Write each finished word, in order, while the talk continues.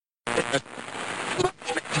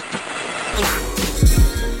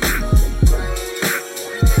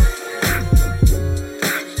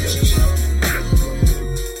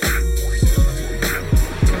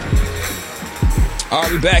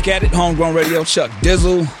back at it. Homegrown Radio, Chuck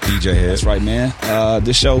Dizzle. DJ HED. That's right, man.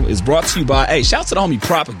 This show is brought to you by, shout out to the homie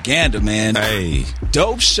Propaganda, man. Hey.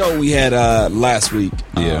 Dope show we had last week.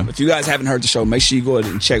 Yeah. If you guys haven't heard the show, make sure you go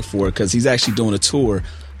ahead and check for it because he's actually doing a tour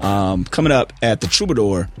coming up at the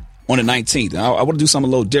Troubadour on the 19th. I want to do something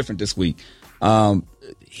a little different this week.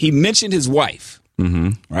 He mentioned his wife,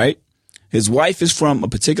 right? His wife is from a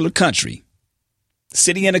particular country,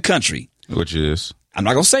 city in a country. Which is? I'm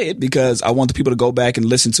not going to say it because I want the people to go back and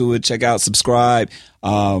listen to it, check out, subscribe,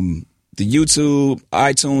 the YouTube,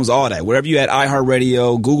 iTunes, all that. Wherever you at,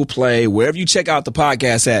 iHeartRadio, Google Play, wherever you check out the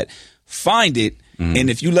podcast at, find it. And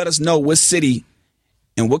if you let us know what city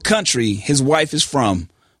and what country his wife is from,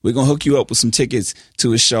 we're going to hook you up with some tickets to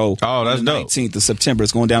his show. Oh, that's on the dope. 19th of September.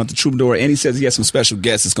 It's going down at the Troubadour. And he says he has some special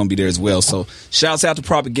guests that's going to be there as well. So shouts out to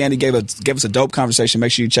Propaganda. He gave us a dope conversation.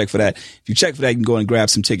 Make sure you check for that. If you check for that, you can go and grab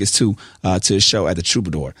some tickets too to his show at the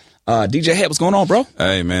Troubadour. DJ HED, what's going on, bro?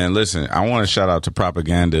 Hey, man, listen, I want to shout out to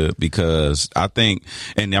Propaganda because I think,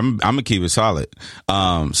 and I'm going to keep it solid.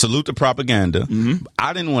 Salute to Propaganda.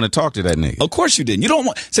 I didn't want to talk to that nigga. Of course you didn't. You don't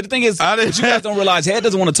want. So the thing is, what you guys don't realize, HED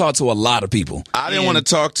doesn't want to talk to a lot of people. I didn't want to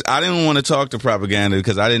talk to Propaganda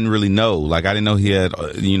because I didn't really know. Like, I didn't know he had,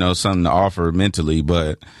 something to offer mentally,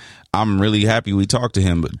 but I'm really happy we talked to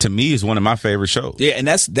him. But to me, it's one of my favorite shows. Yeah, and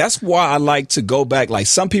that's why I like to go back. Like,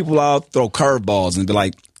 some people out throw curveballs and be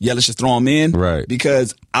like, yeah, let's just throw them in. Right.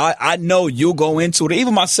 Because I know you'll go into it.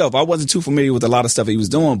 Even myself, I wasn't too familiar with a lot of stuff he was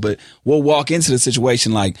doing, but we'll walk into the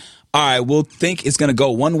situation like, all right, we'll think it's going to go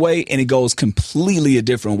one way, and it goes completely a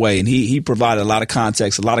different way. And he provided a lot of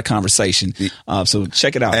context, a lot of conversation. So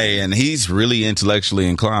check it out. Hey, and he's really intellectually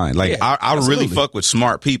inclined. Like, Yeah, I really fuck with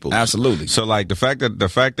smart people. Absolutely. So, like, the fact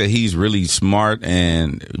that he's really smart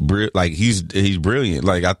and he's brilliant.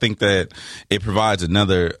 Like, I think that it provides a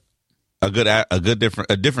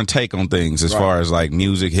different take on things as far as like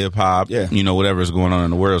music, hip hop, whatever is going on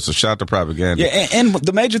in the world. So shout out to Propaganda. Yeah, and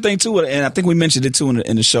the major thing to it, and I think we mentioned it too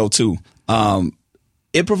in the show too.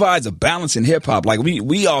 It provides a balance in hip hop. Like we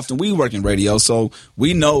work in radio, so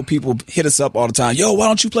we know people hit us up all the time. Yo, why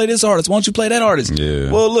don't you play this artist? Why don't you play that artist?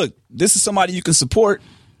 Yeah. Well, look, this is somebody you can support.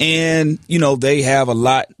 And, they have a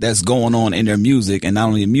lot that's going on in their music, and not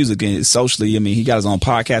only in music, and socially. I mean, he got his own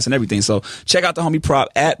podcast and everything. So check out the homie Prop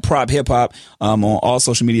at Prop Hip Hop on all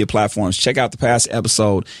social media platforms. Check out the past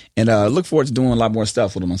episode and look forward to doing a lot more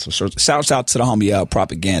stuff with him. So shout out to the homie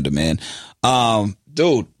Propaganda, man.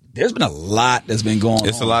 Dude, there's been a lot that's been going on.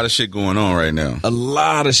 It's a lot of shit going on right now. A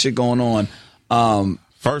lot of shit going on.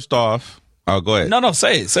 First off, go ahead. No,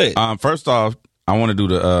 say it. First off, I want to do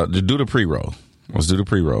the pre-roll. Let's do the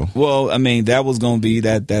pre-roll. Well, I mean, that was going to be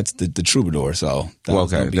that's the Troubadour. So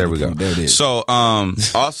okay, there we go. There it is. So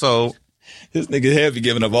also, this nigga heavy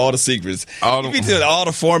giving up all the secrets. All the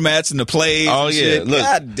formats and the plays. Oh and yeah, shit. look,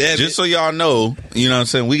 God damn just it. so y'all know, you know what I'm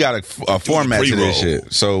saying, we got a format to this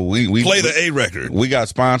shit. So we play the A record. We got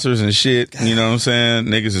sponsors and shit. You know what I'm saying?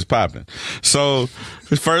 Niggas is popping. So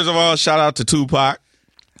first of all, shout out to Tupac.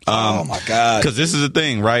 Oh my God! Because this is the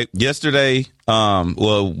thing, right? Yesterday,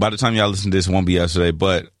 well, by the time y'all listen to this, it won't be yesterday,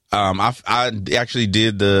 but I actually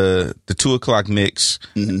did the 2:00 mix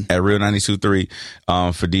at Real 92.3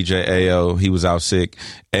 for DJ AO. He was out sick,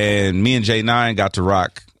 and me and J9 got to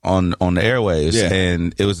rock on the airwaves,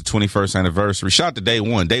 and it was the 21st anniversary. Shout out to Day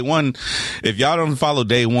One. Day One, if y'all don't follow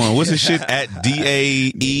Day One, what's his shit at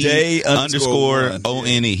DAE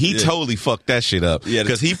 _ONE? He totally fucked that shit up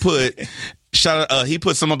because he put. He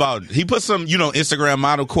put some Instagram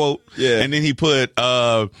model quote, and then he put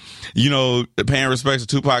paying respects to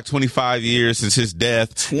Tupac 25 years since his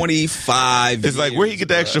death. 25 It's like where he get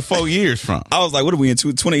the extra 4 years from. I was like, what are we in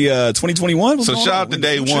 2021? So shout out to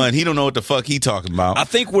Day One. He don't know what the fuck he talking about. I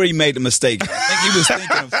think where he made the mistake. I think he was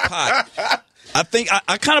thinking of Pac. I think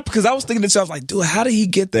I kind of, because I was thinking to myself, like, dude, how did he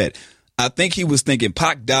get that? I think he was thinking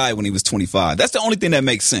Pac died when he was 25. That's the only thing that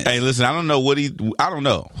makes sense. Hey, listen, I don't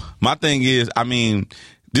know. My thing is, I mean,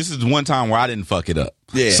 this is one time where I didn't fuck it up.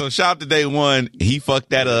 Yeah. So shout out to Day One. He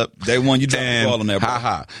fucked that up. Day One, you dropped the ball on that, bro.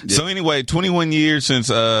 Ha. Yeah. So anyway, 21 years since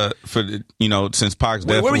since Pac's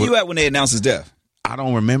death. Where were you at when they announced his death? I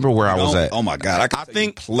don't remember where I was at. Oh my God! I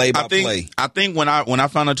think play by play. I think when I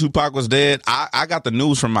found out Tupac was dead, I got the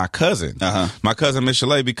news from my cousin, my cousin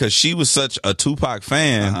Michelle, because she was such a Tupac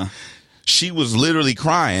fan. She was literally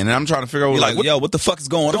crying, and I'm trying to figure out, like, yo, what the fuck is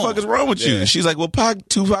going on? What the fuck is wrong with you? And she's like, well,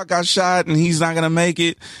 Tupac got shot, and he's not gonna make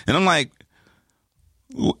it. And I'm like,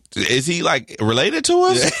 is he like related to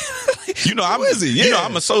us? You know, Who is he? Yeah. You know,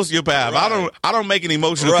 I'm a sociopath. Right. I don't make an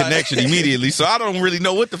emotional connection immediately, so I don't really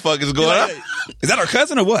know what the fuck is going on. Is that our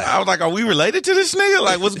cousin or what? I was like, are we related to this nigga?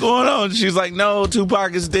 Like, what's going on? She's like, no,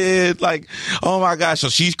 Tupac is dead. Like, oh my gosh. So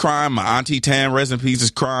she's crying. My auntie Tam, rest in peace,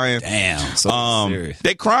 is crying. Damn. So serious.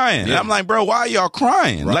 They crying. Yeah. And I'm like, bro, why are y'all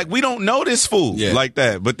crying? Right. Like, we don't know this fool like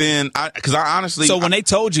that. But then, because I honestly. So when they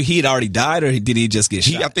told you he had already died, or did he just get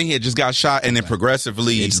shot? I think he had just got shot, and then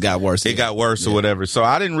progressively. It just got worse. It got worse or whatever. So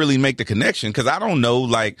I didn't really make the connection because I don't know.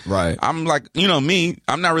 Like, I'm like, you know, me,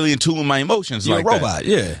 I'm not really in tune with my emotions. You're like a robot, that.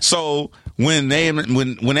 yeah. So when they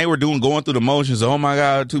were going through the motions, oh my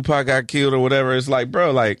God, Tupac got killed or whatever, it's like,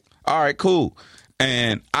 bro, like, all right, cool.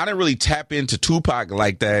 And I didn't really tap into Tupac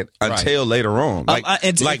like that until later on. Like,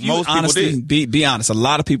 like most honestly, people did. Be honest, a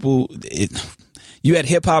lot of people. You had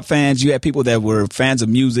hip hop fans, you had people that were fans of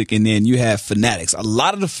music, and then you have fanatics. A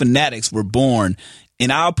lot of the fanatics were born,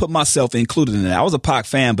 and I'll put myself included in that. I was a Pac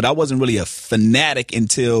fan, but I wasn't really a fanatic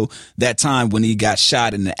until that time when he got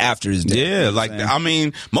shot and after his death. Yeah, like, I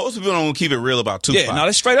mean, most people don't keep it real about Tupac. Yeah, no,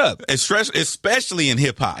 that's straight up. Especially in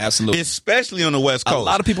hip hop. Absolutely. Especially on the West Coast. A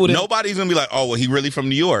lot of people didn't. Nobody's going to be like, oh, well, he really from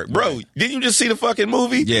New York. Bro, didn't you just see the fucking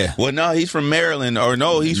movie? Yeah. Well, no, he's from Maryland, or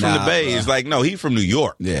no, he's from the Bay. Bro. It's like, no, he's from New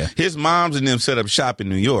York. Yeah. His moms and them set up shop in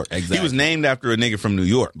New York. Exactly. He was named after a nigga from New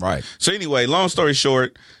York. Right. So anyway, long story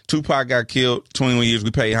short, Tupac got killed, 21 years.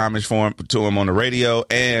 We paid homage to him on the radio.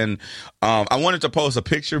 And I wanted to post a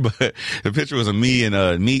picture, but the picture was of me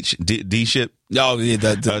and Meech D-Ship. Oh,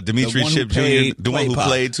 yeah, Dimitri Ship Jr., the one who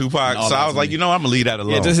played Tupac. So I was like, you know, I'm going to leave that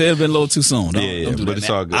alone. Yeah, it had been a little too soon. Don't do but it's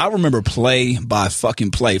all good. I remember Play by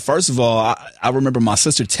fucking Play. First of all, I remember my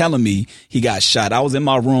sister telling me he got shot. I was in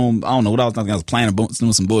my room. I don't know what I was thinking. I was playing or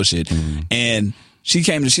doing some bullshit. Mm-hmm. And she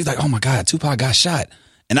came and she's like, oh my God, Tupac got shot.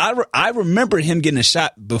 And I remember him getting a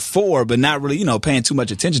shot before, but not really, you know, paying too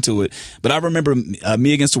much attention to it. But I remember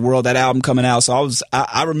Me Against the World, that album coming out. So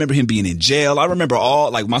I remember him being in jail. I remember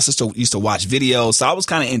my sister used to watch videos. So I was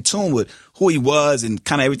kind of in tune with who he was and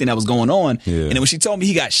kind of everything that was going on. Yeah. And then when she told me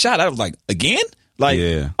he got shot, I was like, again? Like,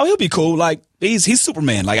 oh, he'll be cool. Like, he's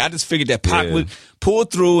Superman. Like, I just figured that Pac would pull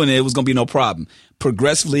through and it was going to be no problem.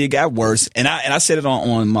 Progressively, it got worse. And I said it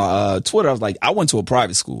on my Twitter. I was like, I went to a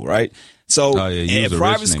private school, right? So in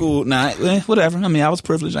private school, whatever. I mean, I was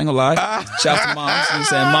privileged. I ain't gonna lie. Shout out to moms. You know what I'm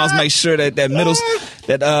saying? Moms make sure that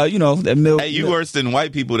that middle. Hey, you worse than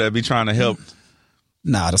white people that be trying to help.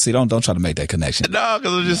 Nah, don't try to make that connection. No,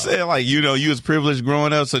 because I'm just saying, like, you know, you was privileged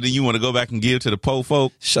growing up, so then you want to go back and give to the po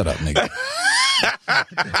folk. Shut up, nigga.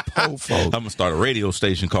 Po folk. I'm gonna start a radio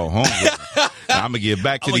station called Home. I'm gonna give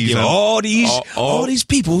back to these all these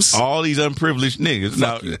peoples, all these unprivileged niggas.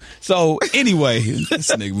 Now, so anyway, this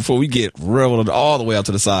nigga, before we get reeled all the way out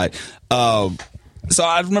to the side, so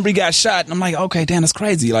I remember he got shot, and I'm like, okay, damn, that's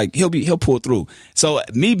crazy. Like he'll pull through. So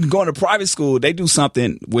me going to private school, they do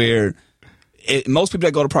something where. Most people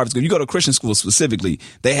that go to private school, you go to Christian school specifically,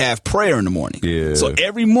 they have prayer in the morning. Yeah. So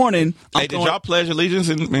every morning, did y'all pledge allegiance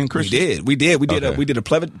in Christian? We did. We did a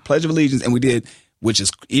pledge of allegiance, and we did, which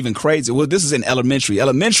is even crazy. Well, this is in elementary.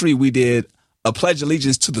 Elementary, we did a pledge of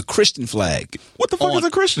allegiance to the Christian flag. What the fuck is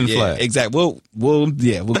a Christian flag? Exactly. We'll go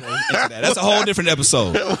into that. That's a whole different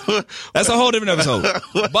episode.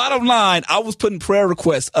 Bottom line, I was putting prayer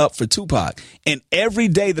requests up for Tupac, and every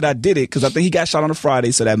day that I did it, because I think he got shot on a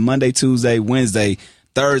Friday, so that Monday, Tuesday, Wednesday,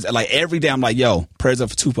 Thursday, like every day, I'm like, yo, prayers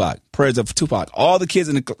up for Tupac. Prayers up for Tupac. All the kids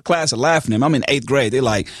in the class are laughing at him. I'm in 8th grade. They're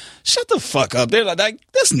like, shut the fuck up. They're like,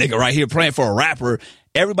 this nigga right here praying for a rapper.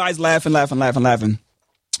 Everybody's laughing.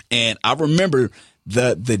 And I remember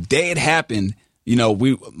the day it happened, you know,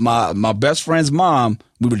 my best friend's mom,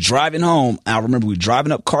 we were driving home. I remember we were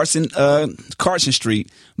driving up Carson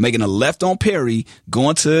Street, making a left on Perry,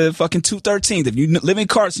 going to fucking 213th. If you live in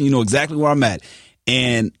Carson, you know exactly where I'm at.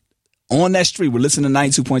 And on that street, we're listening to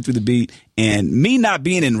 92.3 The Beat. And me not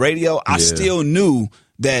being in radio, I still knew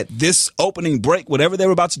that this opening break, whatever they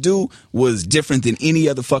were about to do, was different than any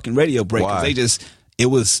other fucking radio break. Why? It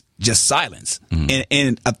was just silence. Mm-hmm.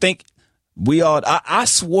 And I think we all, I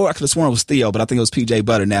swore, I could have sworn it was Theo, but I think it was PJ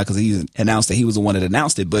Butter now because he announced that he was the one that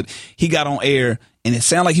announced it. But he got on air and it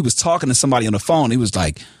sounded like he was talking to somebody on the phone. He was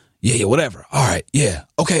like, yeah, whatever. All right. Yeah.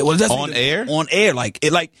 Okay. Well, that's on air? On air.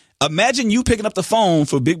 Imagine you picking up the phone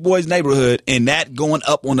for Big Boy's Neighborhood and that going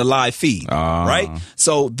up on the live feed. Right.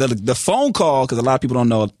 So the phone call, because a lot of people don't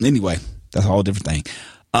know. Anyway, that's a whole different thing.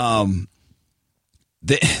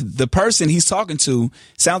 The person he's talking to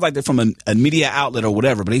sounds like they're from a media outlet or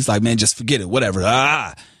whatever, but he's like, man, just forget it, whatever.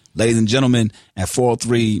 Ladies and gentlemen, at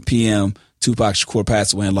 4:03 p.m., Tupac Shakur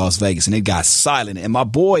passed away in Las Vegas, and it got silent. And my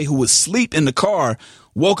boy, who was asleep in the car,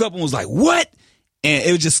 woke up and was like, what? And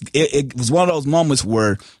it was just, it was one of those moments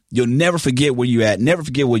where you'll never forget where you at, never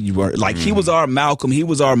forget where you were. Like, he was our Malcolm, he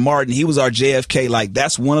was our Martin, he was our JFK. Like,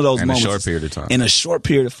 that's one of those moments. In a short period of time. In a short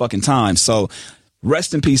period of fucking time. So,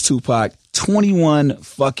 rest in peace, Tupac. 21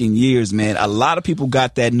 fucking years, man. A lot of people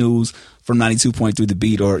got that news from 92.3 The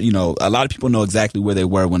Beat, or, you know, a lot of people know exactly where they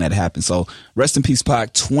were when that happened. So, rest in peace,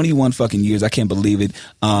 Pac. 21 fucking years. I can't believe it.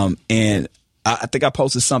 And I think I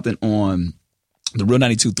posted something on the Real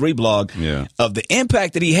 92.3 blog of the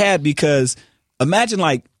impact that he had, because imagine,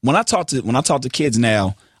 like, when I talk to kids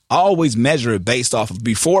now, I always measure it based off of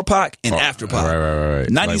before Pac and after Pac. Right.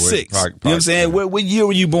 96. Like you know what I'm saying? What year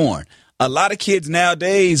were you born? A lot of kids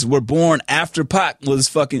nowadays were born after Pac was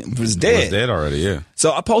dead. Was dead already, yeah.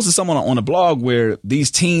 So I posted something on the blog where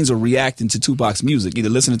these teens are reacting to Tupac's music, either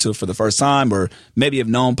listening to it for the first time or maybe have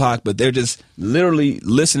known Pac, but they're just literally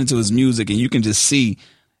listening to his music, and you can just see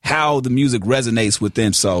how the music resonates with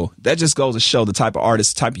them. So that just goes to show the type of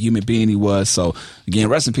artist, type of human being he was. So again,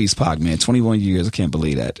 rest in peace, Pac, man. 21 years. I can't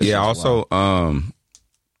believe that. That's also,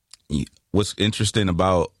 what's interesting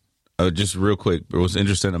about, just real quick, what's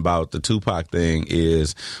interesting about the Tupac thing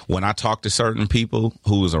is when I talk to certain people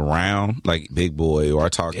who was around, like Big Boy, or I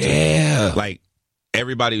talk to, like,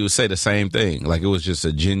 everybody would say the same thing. Like, it was just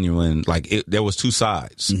a genuine, like, there was two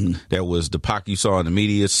sides. Mm-hmm. There was the Pac you saw in the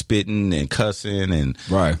media spitting and cussing and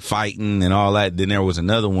fighting and all that. Then there was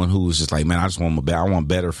another one who was just like, man, I want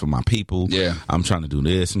better for my people. Yeah. I'm trying to do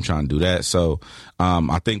this. I'm trying to do that. So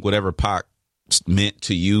I think whatever Pac meant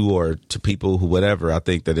to you or to people who whatever, I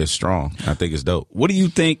think that it's strong. I think it's dope. What do you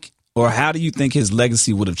think, or how do you think his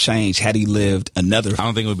legacy would have changed had he lived another? I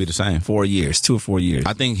don't think it would be the same. 4 years, 2 or 4 years.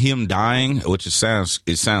 I think him dying, which it sounds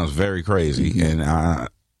very crazy, and I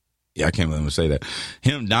can't believe I say that.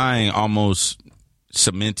 Him dying almost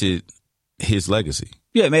cemented his legacy.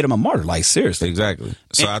 Yeah, it made him a martyr. Like, seriously, exactly.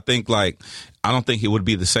 So I think, like, I don't think it would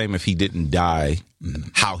be the same if he didn't die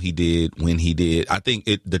how he did, when he did. I think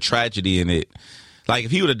the tragedy in it, like,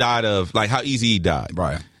 if he would have died of, like, how Easy died.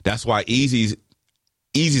 Right. That's why Easy's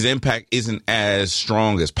impact isn't as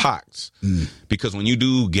strong as Pac's. Because when you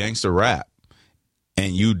do gangster rap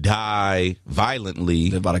and you die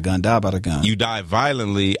violently. Live by the gun, die by the gun. You die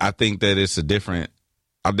violently, I think that it's a different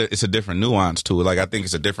nuance to it. Like, I think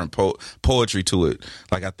it's a different poetry to it.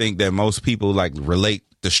 Like, I think that most people, like, relate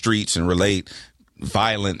the streets and relate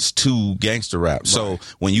violence to gangster rap. Right. So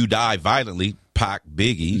when you die violently, Pac,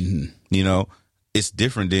 Biggie, you know, it's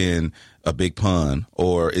different than a Big Pun,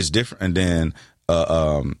 or it's different than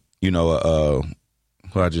what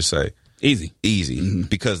I just say? Easy.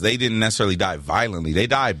 Because they didn't necessarily die violently. They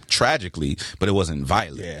died tragically, but it wasn't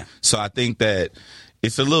violent. Yeah. So I think that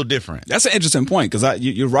it's a little different. That's an interesting point, because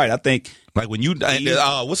you're right. I think, like, when you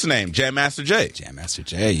what's the name? Jam Master Jay,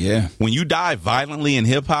 yeah. When you die violently in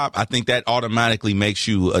hip hop, I think that automatically makes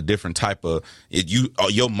you a different type of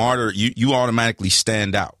your martyr. You automatically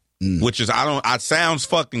stand out, which is it sounds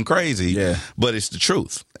fucking crazy, but it's the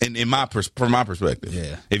truth. And from my perspective,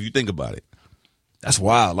 if you think about it, that's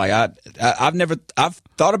wild. Like, I've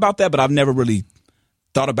thought about that, but I've never really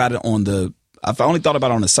thought about it I've only thought about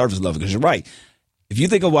it on the surface level, because you're right. If you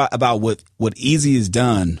think about what Easy has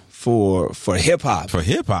done for hip hop,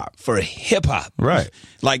 right?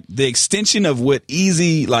 Like, the extension of what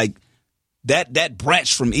Easy, like, that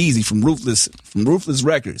branch from Easy, from Ruthless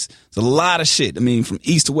Records, it's a lot of shit. I mean, from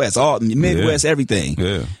east to west, all Midwest, everything.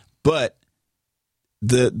 Yeah. But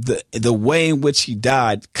the way in which he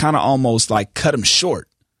died kind of almost, like, cut him short.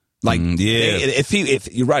 Like,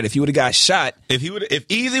 if you're right, if he would have got shot, if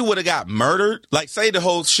Easy would have got murdered, like, say the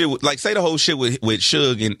whole shit with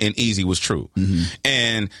Suge and Easy was true,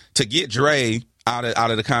 and to get Dre out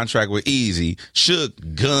of the contract with Easy,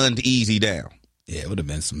 Suge gunned Easy down. Yeah, it would have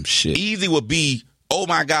been some shit. Easy would be, oh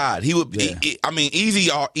my God, he would. Yeah. Easy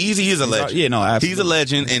is a legend. Absolutely. He's a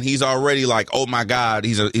legend, and he's already like, oh my God,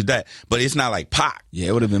 he's that. But it's not like Pac. Yeah,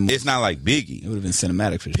 it would have been. It's not like Biggie. It would have been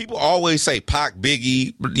cinematic for sure. People always say Pac,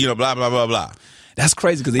 Biggie, blah blah blah blah. That's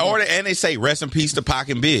crazy, because they say rest in peace to Pac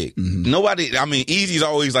and Big. Nobody. I mean, Easy's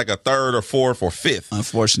always like a third or fourth or fifth.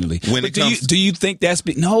 Unfortunately, do you think that's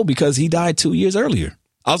no? Because he died 2 years earlier.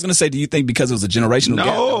 I was going to say, do you think because it was a generational gap?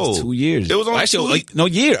 That was 2 years. It was only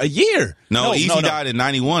a year. No, Easy died in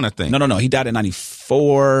 91, I think. No. He died in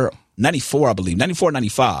 94, I believe. 94,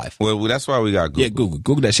 95. Well, that's why we got Google. Yeah,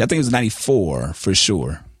 Google that shit. I think it was 94 for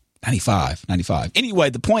sure. 95.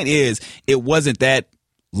 Anyway, the point is, it wasn't that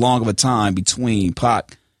long of a time between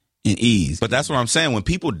Pac and Ease. But that's what I'm saying. When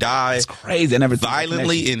people die, it's crazy. I never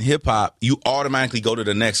violently in hip hop, you automatically go to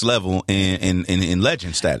the next level in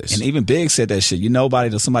legend status. And even Big said that shit. You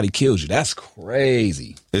nobody till somebody kills you. That's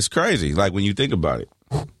crazy. It's crazy. Like, when you think about it.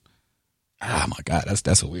 Oh my God,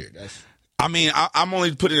 that's a weird. I mean, I'm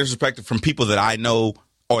only putting it in perspective from people that I know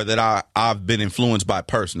or that I've been influenced by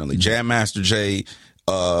personally. Jam Master Jay,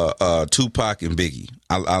 Tupac, and Biggie.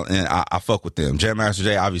 I fuck with them. Jam Master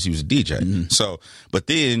Jay obviously was a DJ. So, but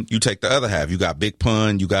then you take the other half. You got Big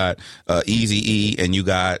Pun, you got Eazy-E, and you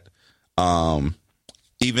got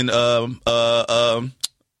even Mobb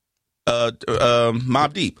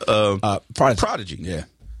Deep, Prodigy. Yeah.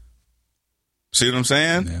 See what I'm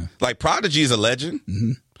saying? Yeah. Like, Prodigy is a legend,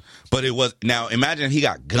 but it was, now imagine he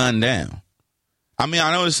got gunned down. I mean,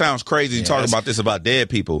 I know it sounds crazy to talk about this about dead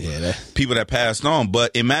people, people that passed on,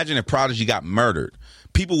 but imagine if Prodigy got murdered.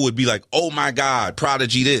 People would be like, oh my God,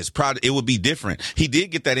 Prodigy this, it would be different. He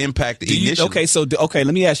did get that impact initially. Okay,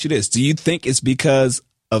 let me ask you this. Do you think it's because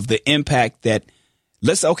of the impact that,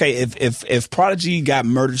 if Prodigy got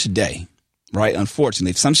murdered today, right,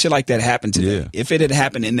 unfortunately, if some shit like that happened today, if it had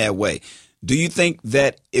happened in that way, do you think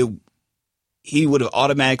that he would have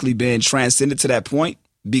automatically been transcended to that point?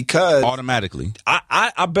 Because automatically,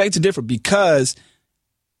 I beg to differ, because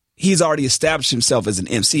he's already established himself as an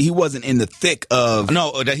MC. He wasn't in the thick of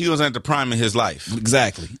that he wasn't at the prime of his life.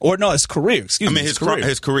 Exactly, or no, his career. Excuse me, his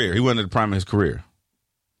career. He wasn't at the prime of his career.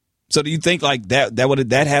 So do you think like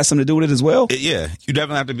that has something to do with it as well? Yeah, you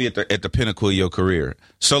definitely have to be at the pinnacle of your career.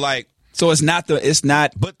 So it's not.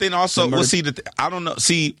 But then also, I don't know.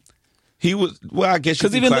 See. He was, well, I guess you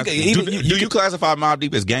can do you classify Mobb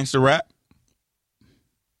Deep as gangster rap?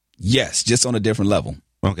 Yes, just on a different level.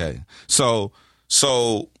 Okay. So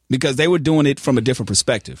because they were doing it from a different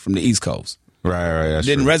perspective, from the East Coast. Right. It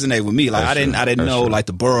didn't resonate with me. Like I didn't know like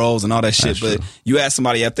the boroughs and all that shit. But you ask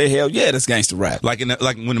somebody out there, hell yeah, that's gangster rap. Like when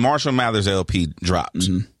the Marshall Mathers LP dropped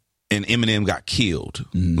and Eminem got killed,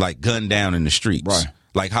 like gunned down in the streets.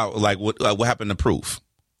 Right. What happened to Proof?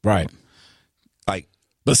 Right.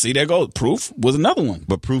 But see, there goes Proof was another one.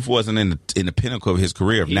 But Proof wasn't in the pinnacle of his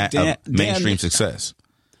career of mainstream success.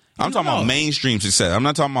 I'm talking about mainstream success. I'm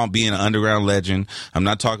not talking about being an underground legend. I'm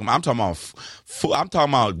talking about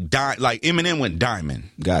like Eminem went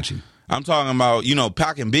diamond. Got you. I'm talking about,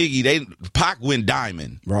 Pac and Biggie. Pac went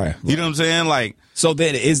diamond. Right. You know what I'm saying? Like, so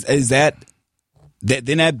then is that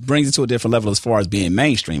then that brings it to a different level as far as being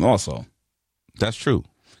mainstream also. That's true.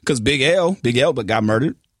 Because Big L but got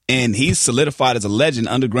murdered. And he's solidified as a legend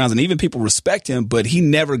underground, and even people respect him, but he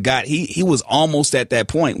never got, he was almost at that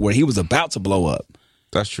point where he was about to blow up.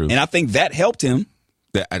 That's true. And I think that helped him.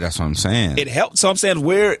 That's what I'm saying. It helped. So I'm saying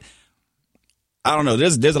I don't know.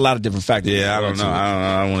 There's a lot of different factors. Yeah, I don't know.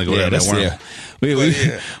 I don't want to go down that worm. Yeah.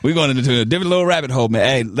 We're going into a different little rabbit hole, man.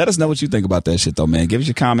 Hey, let us know what you think about that shit, though, man. Give us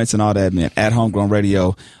your comments and all that, man. At Homegrown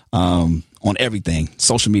Radio, on everything,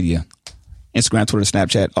 social media, Instagram, Twitter,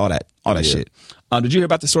 Snapchat, all that shit. Did you hear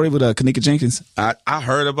about the story with Kanika Jenkins? I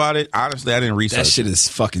heard about it. Honestly, I didn't research that shit is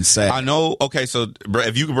fucking sad. I know. Okay, so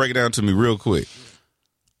if you can break it down to me real quick.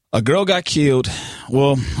 A girl got killed.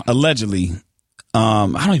 Well, allegedly. I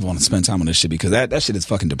don't even want to spend time on this shit because that shit is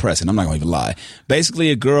fucking depressing. I'm not going to even lie.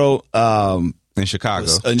 Basically, a girl in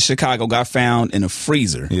Chicago got found in a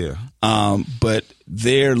freezer. Yeah. But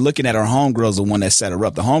they're looking at her homegirl's the one that set her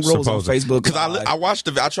up. The homegirl was on Facebook.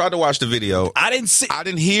 Because I tried to watch the video. I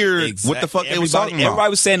didn't hear what the fuck they was talking about. Everybody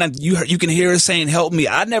was saying that you can hear her saying help me.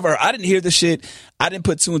 I didn't hear the shit. I didn't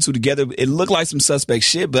put two and two together. It looked like some suspect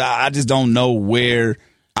shit, but I just don't know where.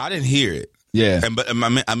 I didn't hear it. Yeah. But I've been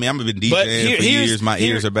DJing for years. My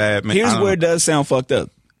ears are bad. Man, here's where it does sound fucked up.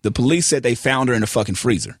 The police said they found her in the fucking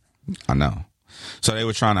freezer. I know. So they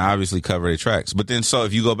were trying to obviously cover their tracks. But then, so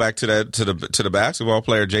if you go back to the basketball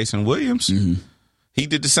player Jason Williams, he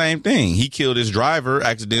did the same thing. He killed his driver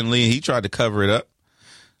accidentally, and he tried to cover it up.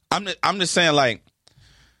 I'm just saying, like,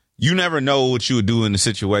 you never know what you would do in the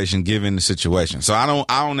situation, given the situation. So I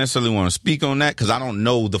don't necessarily want to speak on that because I don't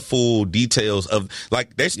know the full details of,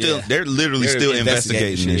 like, they're literally still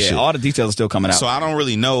investigating this shit. All the details are still coming out. So I don't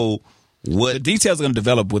really know what the details are going to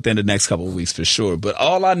develop within the next couple of weeks for sure. But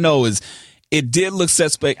all I know is it did look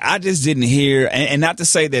suspect. I just didn't hear, and not to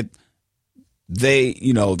say that they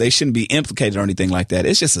shouldn't be implicated or anything like that.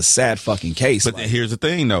 It's just a sad fucking case. But here's the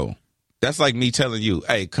thing, though. That's like me telling you,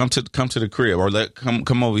 hey, come to the crib or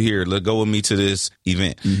come over here. Let's go with me to this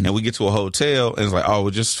event. And we get to a hotel and it's like, oh,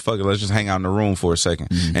 well, just fuck it. Let's just hang out in the room for a second.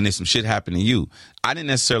 And then some shit happened to you. I didn't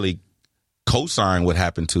necessarily co-sign what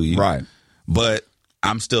happened to you. Right. But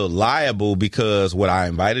I'm still liable because I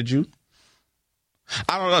invited you.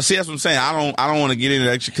 I don't know. See, that's what I'm saying. I don't want to get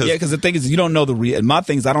into that because the thing is, you don't know my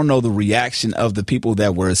thing is I don't know the reaction of the people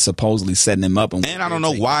that were supposedly setting them up, and I don't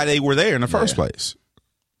know why they were there in the first place.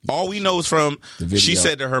 All we know is from she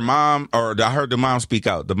said to her mom, or I heard the mom speak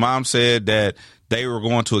out. The mom said that They were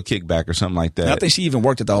going to a kickback or something like that. And I think she even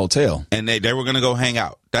worked at the hotel. And they were going to go hang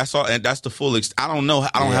out. That's all. And that's the full. I don't know.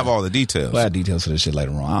 I don't have all the details. We'll have details for this shit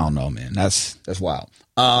later on. I don't know, man. That's wild.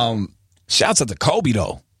 Shouts out to Kobe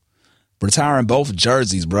though, retiring both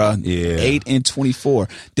jerseys, bro. Yeah, 8 and 24.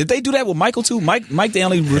 Did they do that with Michael too? Mike, they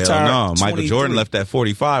only retired. No, Michael Jordan left that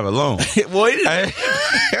 45 alone.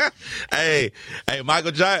 Hey,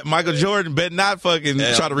 Michael Jordan better not fucking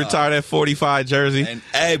try to retire that 45 jersey.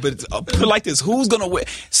 And, but put it like this: who's gonna wear?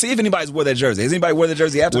 See if anybody's wore that jersey. Has anybody wear the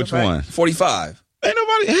jersey after? Which one? 45. Ain't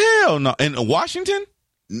nobody. Hell no. In Washington?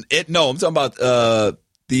 No, I'm talking about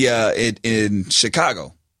in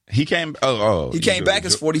Chicago. He came. He came back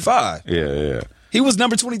as 45. Yeah. He was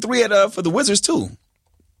number 23 for the Wizards too.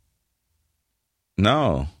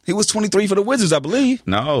 No, he was 23 for the Wizards, I believe.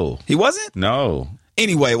 No, he wasn't. No.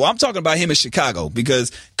 Anyway, well, I'm talking about him in Chicago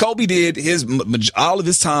because Kobe did all of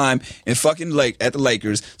his time in fucking at the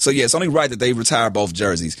Lakers. So yeah, it's only right that they retire both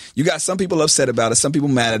jerseys. You got some people upset about it, some people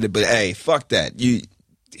mad at it, but hey, fuck that.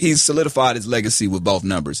 He's solidified his legacy with both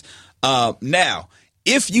numbers. Now,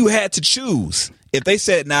 if you had to choose. If they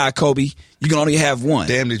said, nah, Kobe, you can only have one.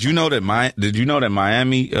 Damn, did you know that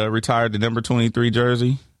Miami retired the number 23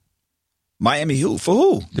 jersey? Miami who? For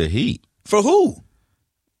who? The Heat. For who?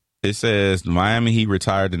 It says Miami Heat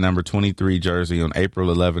retired the number 23 jersey on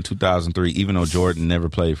April 11, 2003, even though Jordan never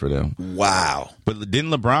played for them. Wow. But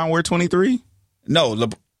didn't LeBron wear 23? No,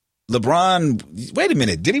 LeBron, wait a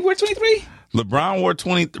minute. Did he wear 23? LeBron wore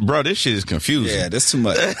 20. Bro, this shit is confusing. Yeah, that's too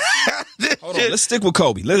much. Hold on, let's stick with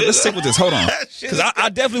Kobe. Let's stick with this. Hold on, because I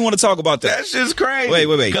definitely want to talk about that. That shit's crazy. Wait.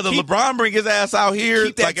 Because if LeBron bring his ass out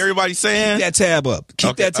here, like everybody's saying, keep that tab up.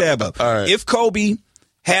 Keep that tab up. All right. If Kobe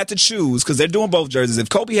had to choose, because they're doing both jerseys, if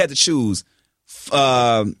Kobe had to choose, number.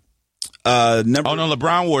 Oh no,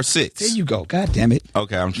 LeBron wore 6. There you go. God damn it.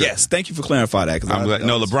 Okay, I'm sure. Yes, thank you for clarifying that. I'm glad.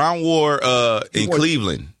 No, LeBron wore in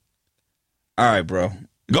Cleveland. All right, bro.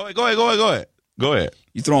 Go ahead.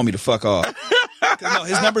 You throwing me the fuck off. No,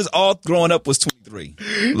 his numbers all growing up was 23.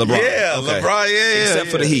 LeBron. Yeah, okay. LeBron, yeah. Except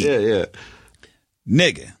for the Heat. Yeah.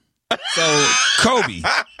 Nigga. So, Kobe,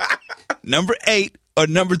 number 8 or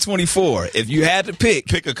number 24? If you had to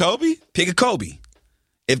pick a Kobe? Pick a Kobe.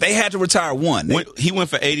 If they had to retire one. He went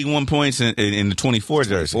for 81 points in the 24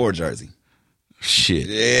 jersey. 24 jersey. Shit.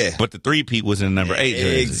 Yeah. But the 3-peat was in the number 8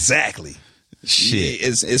 jersey. Exactly. Shit.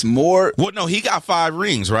 It's more. Well, no, he got 5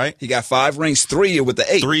 rings, right? He got 5 rings. 3 are with the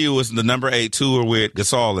 8. 3 was the number 8. 2 are with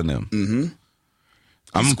Gasol in them.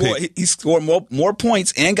 Mm-hmm. He scored more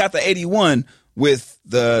points and got the 81 with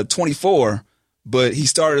the 24, but he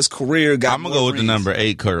started his career. I'm gonna go with the number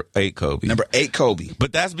 8 Kobe. Number 8 Kobe.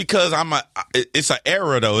 But that's because it's an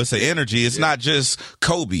era though. It's an energy. It's not just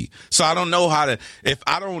Kobe. So I don't know how to. If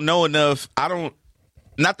I don't know enough, I don't.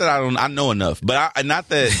 Not that I know enough, but not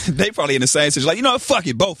that they probably in the same situation. Like, you know what? Fuck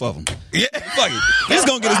it, both of them. Yeah, fuck it. He's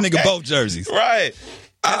gonna get this nigga both jerseys. Right.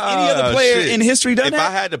 Has any other player in history done that? If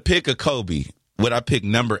I had to pick a Kobe, would I pick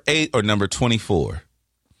number 8 or number 24?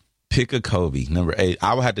 Pick a Kobe, number 8.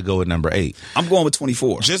 I would have to go with number 8. I'm going with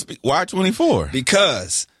 24. Why 24?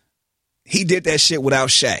 Because he did that shit without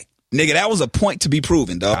Shaq. Nigga, that was a point to be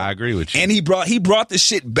proven, dog. I agree with you. And he brought the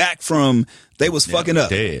shit back from they was fucking up.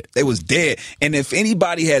 Dead. They was dead. And if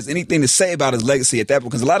anybody has anything to say about his legacy at that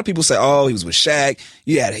point, because a lot of people say, oh, he was with Shaq.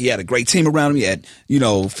 He had a great team around him. He had,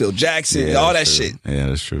 Phil Jackson, all that shit. Yeah,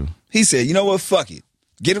 that's true. He said, you know what? Fuck it.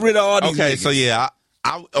 Get rid of all these niggas. So yeah,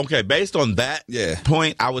 based on that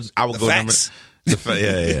point, I would go facts.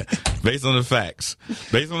 Yeah. Based on the facts,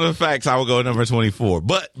 I would go number 24.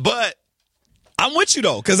 But I'm with you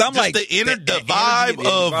though, because I'm just like the vibe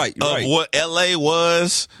of what LA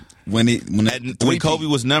was when Kobe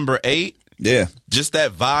was number 8. Yeah, just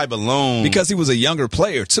that vibe alone, because he was a younger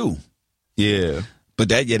player too. Yeah, but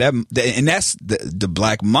that's the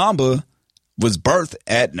Black Mamba was birthed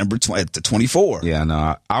at number 24. Yeah,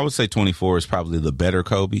 no, I would say 24 is probably the better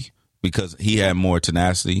Kobe because he had more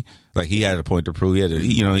tenacity. Like he had a point to prove. He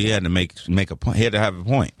had to make a point. He had to have a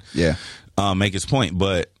point. Yeah, make his point,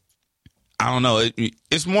 but. I don't know.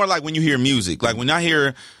 It's more like when you hear music. Like when I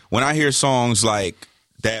hear songs like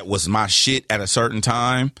that was my shit at a certain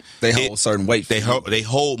time. They hold certain weight. They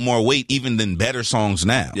hold more weight even than better songs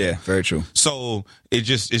now. Yeah, very true. So it's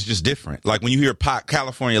just different. Like when you hear Pac,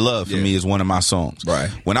 California Love for me is one of my songs. Right.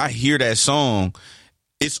 When I hear that song,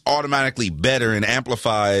 it's automatically better and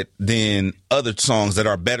amplified than other songs that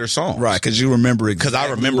are better songs. Right, because you remember it. Because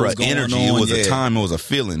I remember an energy. It was a time. It was a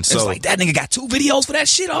feeling. So it's like, that nigga got 2 videos for that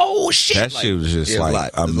shit? Oh, shit. That shit was just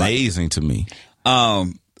amazing to me.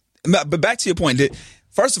 But back to your point.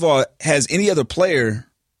 First of all, has any other player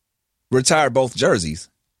retired both jerseys?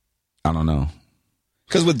 I don't know.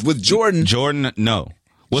 Because with Jordan, no.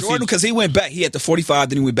 Jordan, because he went back, he had the 45,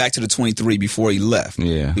 then he went back to the 23 before he left.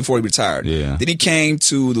 Yeah. Before he retired. Yeah. Then he came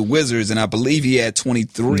to the Wizards, and I believe he had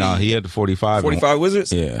 23. No, he had the 45. 45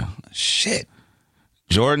 Wizards? Yeah. Shit.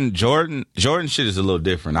 Jordan shit is a little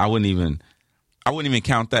different. I wouldn't even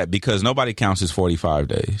count that because nobody counts his 45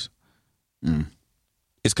 days.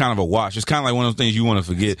 It's kind of a wash. It's kind of like one of those things you want to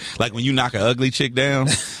forget. Like when you knock an ugly chick down.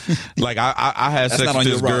 Like I had sex with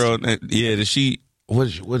this girl. Yeah, what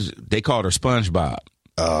is they called her SpongeBob.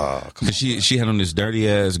 Oh, come on. She had on this dirty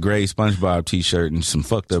ass gray SpongeBob t-shirt and some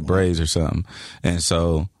fucked up braids or something. And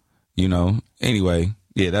so, anyway,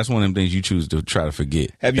 yeah, that's one of them things you choose to try to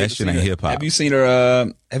forget. That shit ain't hip hop. Have you seen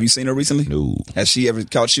her recently? No. Has she ever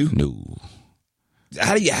caught you? No.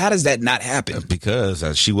 How does that not happen? Because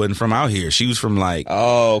she wasn't from out here. She was from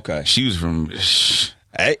Oh, okay. She was from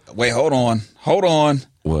Hey, wait, hold on.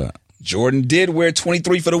 What? Jordan did wear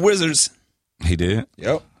 23 for the Wizards. He did?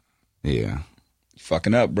 Yep. Yeah.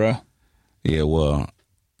 Fucking up, bro. Yeah, well,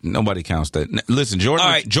 nobody counts that. Listen,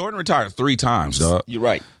 Jordan retired 3 times, dog. You're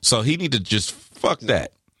right. So he need to just fuck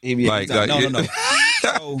that. No.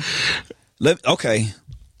 Okay.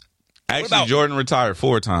 Actually, Jordan retired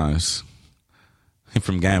 4 times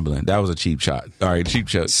from gambling. That was a cheap shot. All right, cheap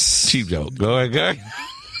joke. Go ahead.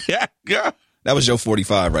 Yeah, go. That was your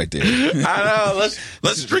 45 right there. I know.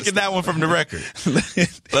 Let's stricken that one from the record.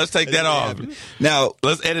 Let's take that off. Now,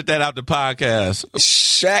 let's edit that out the podcast.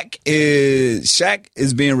 Shaq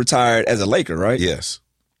is being retired as a Laker, right? Yes.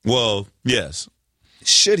 Well, yes.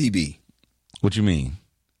 Should he be? What you mean?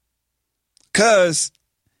 Because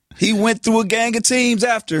he went through a gang of teams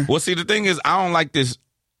after. Well, see, the thing is, I don't like this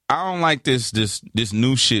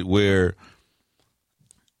new shit where.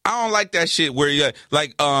 I don't like that shit where you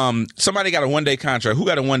like somebody got a 1-day contract. Who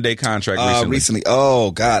got a 1-day contract recently? Oh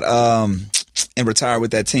God. And retired with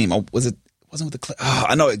that team. Wasn't with the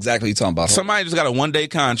I know exactly what you're talking about. Somebody just got a 1-day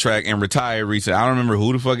contract and retired recently. I don't remember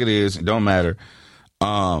who the fuck it is. It don't matter.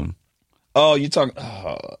 You talking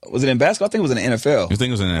was it in basketball? I think it was in the NFL. I think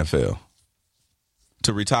it was in the NFL.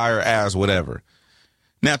 To retire as whatever.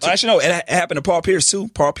 Now, actually, no, it happened to Paul Pierce too.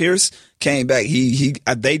 Paul Pierce came back.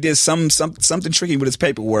 They did something tricky with his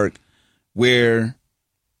paperwork, where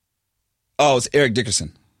it's Eric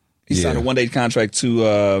Dickerson. He signed a 1-day contract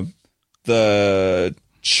to the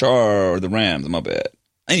Rams. My bad.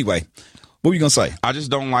 Anyway, what were you gonna say? I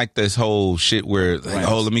just don't like this whole shit where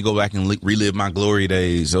let me go back and relive my glory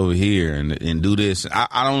days over here and do this.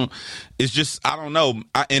 I don't. It's just I don't know.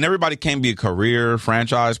 And everybody can't be a career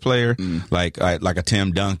franchise player like a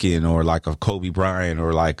Tim Duncan or like a Kobe Bryant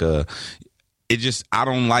or like a. It just I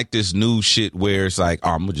don't like this new shit where it's like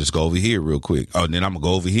I'm gonna just go over here real quick. Oh, and then I'm gonna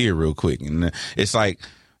go over here real quick, and it's like.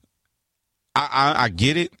 I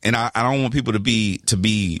get it, and I don't want people to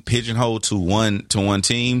be pigeonholed to one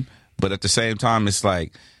team. But at the same time, it's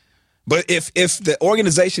like, but if the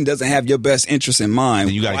organization doesn't have your best interest in mind,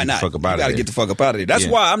 then you gotta get the fuck up out of there. You gotta get the fuck up out of there. That's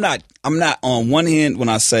why I'm not on one end when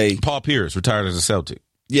I say Paul Pierce retired as a Celtic.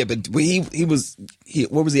 Yeah, but he was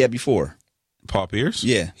what was he at before? Paul Pierce?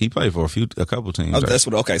 Yeah, he played for a couple teams. Oh, that's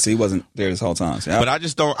what. Okay, so he wasn't there this whole time. So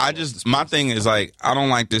but my thing is like I don't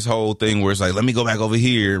like this whole thing where it's like let me go back over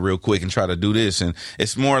here real quick and try to do this, and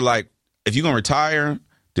it's more like if you're gonna retire,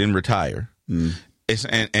 then retire. It's,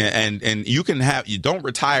 and you don't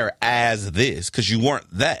retire as this because you weren't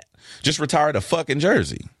that. Just retire the fucking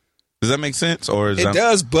jersey. Does that make sense? Or it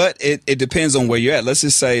does, but it depends on where you're at. Let's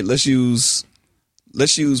just say let's use we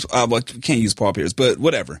can't use Paul Pierce, but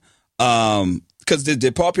whatever. Because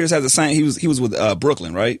did Paul Pierce have the same? He was with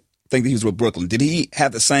Brooklyn, right? I think that he was with Brooklyn. Did he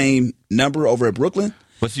have the same number over at Brooklyn?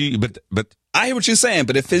 But I hear what you're saying.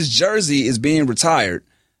 But if his jersey is being retired,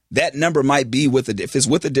 that number might be if it's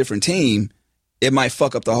with a different team. It might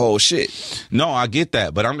fuck up the whole shit. No, I get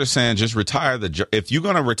that, but I'm just saying, just retire if you're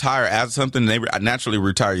gonna retire as something, they naturally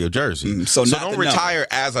retire your jersey. So don't retire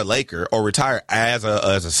as a Laker or retire as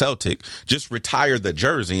a Celtic. Just retire the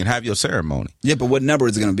jersey and have your ceremony. Yeah, but what number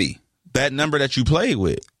is it gonna be? That number that you played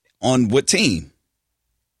with. On what team?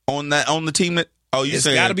 On the team that. Oh, you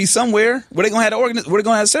saying it's got to be somewhere. Where they gonna have where they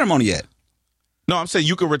gonna have a ceremony at? No, I'm saying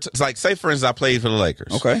you could like say for instance I played for the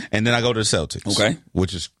Lakers. Okay. And then I go to the Celtics. Okay.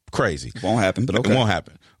 Which is crazy. It won't happen, but okay. It won't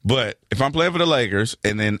happen. But if I'm playing for the Lakers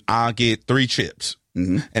and then I'll get 3 chips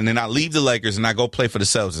and then I leave the Lakers and I go play for the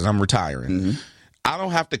Celtics, I'm retiring. I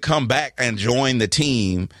don't have to come back and join the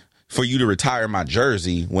team for you to retire my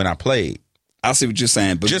jersey when I played. I see what you're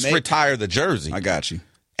saying. But just retire the jersey. I got you.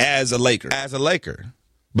 As a Laker. As a Laker.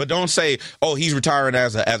 But don't say, "Oh, he's retiring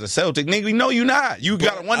as a Celtic." Nigga, no, you're not. You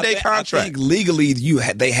got a 1-day contract. I think legally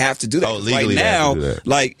they have to do that. Oh, legally right now, they have to do that.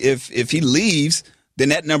 Like if he leaves, then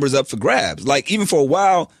that number's up for grabs. Like, even for a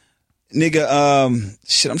while, nigga,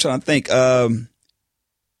 I'm trying to think.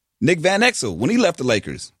 Nick Van Exel, when he left the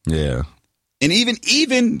Lakers. Yeah. And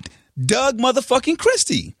even Doug motherfucking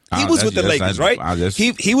Christie. He was with the Lakers, right?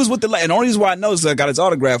 He was with the Lakers. And the only reason why I know is I got his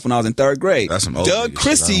autograph when I was in 3rd grade. That's some old Doug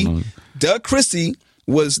Christie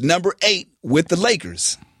was number 8 with the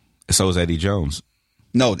Lakers. So was Eddie Jones.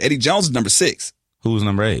 No, Eddie Jones is number 6. Who was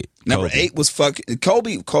number 8? Number 8 was fucking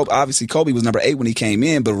Kobe. Obviously, Kobe was number 8 when he came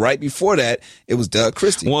in, but right before that, it was Doug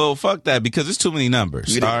Christie. Well, fuck that, because it's too many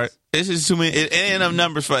numbers. All right, it's just too many. It ain't enough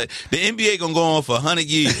numbers for the NBA. Gonna go on for 100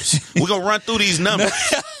 years. We're gonna run through these numbers.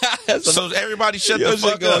 So everybody shut the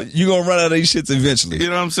fuck up. You gonna run out of these shits eventually. You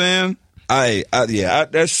know what I'm saying?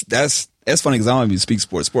 That's funny because I don't even speak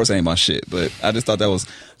sports. Sports ain't my shit, but I just thought that was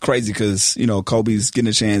crazy because, Kobe's getting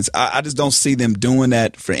a chance. I just don't see them doing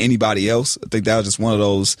that for anybody else. I think that was just one of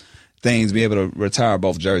those things, be able to retire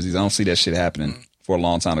both jerseys. I don't see that shit happening for a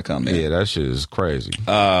long time to come. Man. Yeah, that shit is crazy.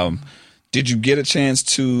 Did you get a chance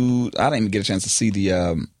to? I didn't even get a chance to see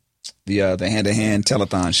the hand-to-hand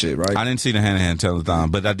telethon shit, right? I didn't see the hand-to-hand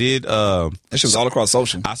telethon, but I did. That shit was all across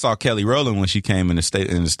social. I saw Kelly Rowland when she came in the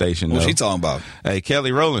station. What she talking about? Hey,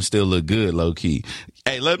 Kelly Rowland still look good, low key.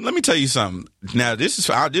 Hey, let me tell you something. Now this is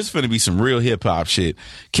going to be some real hip hop shit.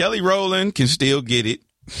 Kelly Rowland can still get it.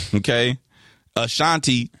 Okay,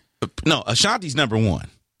 Ashanti's number 1.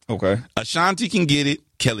 Okay, Ashanti can get it.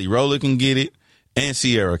 Kelly Rowland can get it, and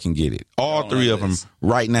Sierra can get it. All 3 of them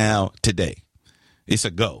right now today. It's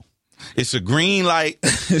a go. It's a green light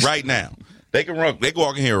right now. They can run. They can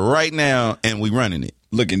walk in here right now, and we running it.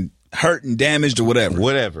 Looking hurt and damaged or whatever.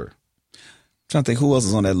 Whatever. Trying to think who else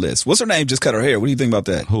is on that list. What's her name? Just cut her hair. What do you think about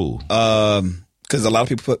that? Who? Because a lot of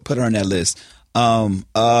people put her on that list.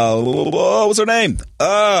 What's her name?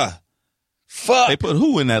 Fuck. They put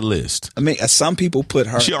who in that list? I mean, some people put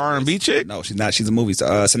her. She R&B chick? No, she's not. She's a movie star.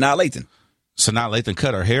 Sanaa Lathan. Sanaa Lathan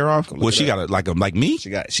cut her hair off? Well, she got it like me?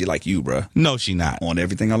 She like you, bro. No, she not. On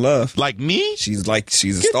Everything I Love. Like me? She's a Get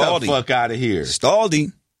Staldy. the fuck out of here.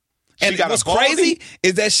 Staldy. And what's crazy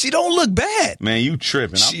is that she don't look bad. Man, you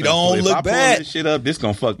tripping. She don't look bad. If I pull this shit up, this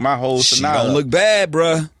gonna fuck my whole Sanaa. She don't look bad,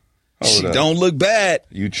 bruh. She don't look bad.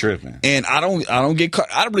 You tripping. And I really don't get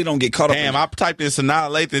caught up. Damn, I typed in Sanaa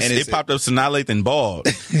Lathan, and it popped up Sanaa Lathan bald.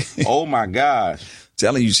 Oh my gosh.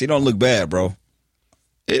 Telling you, she don't look bad, bro.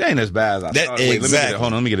 It ain't as bad as I thought. Wait, hold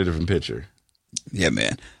on, let me get a different picture. Yeah,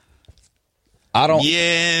 man. I don't.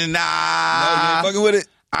 Yeah, nah. No, you ain't fucking with it?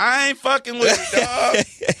 I ain't fucking with it, dog.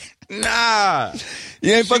 Nah.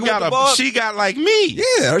 You ain't fucking with the ball? She got like me.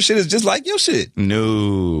 Yeah, her shit is just like your shit.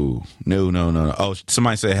 No. Oh,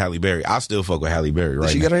 somebody said Halle Berry. I still fuck with Halle Berry right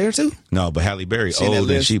now. She got her hair too? No, but Halle Berry old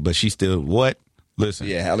and but she still what? Listen.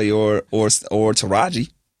 Yeah, Halle or Taraji.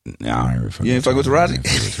 Nah, I ain't you ain't fucking with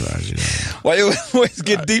Taraji? Why you always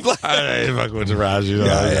get deep like that? I ain't fucking with Taraji.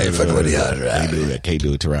 I ain't fucking with Taraji. Can't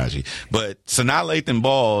do it, Taraji. But Sanaa Lathan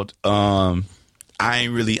bald, I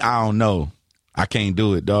don't know. I can't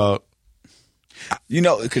do it, dog.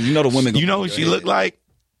 Because the women. You know what she looked like?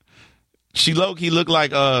 She low-key looked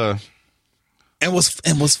like and was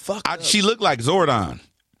fucked up. She looked like Zordon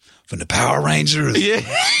from the Power Rangers. Yeah.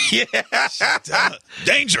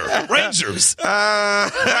 Danger Rangers.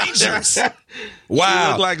 Rangers. Wow. She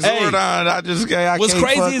looked like Zordon. Hey, what's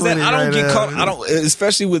crazy is that I don't get caught.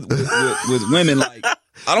 Especially with women, like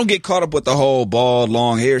I don't get caught up with the whole bald,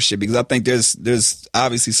 long hair shit because I think there's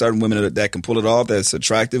obviously certain women that can pull it off. That's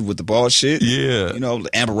attractive with the bald shit. Yeah.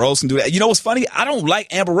 Amber Rose can do that. You know what's funny? I don't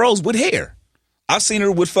like Amber Rose with hair. I've seen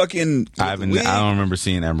her with fucking. I don't remember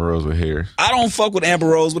seeing Amber Rose with hair. I don't fuck with Amber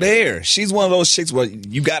Rose with hair. She's one of those chicks where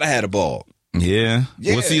you gotta have a bald. Yeah.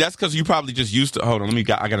 Well, see, that's because you probably just used to. Hold on, I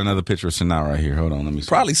got another picture of Sanaa right here. Hold on, let me see.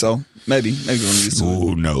 Probably so. Maybe I'm used to it.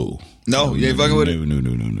 Oh no, you ain't fucking with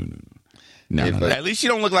it. No. At least she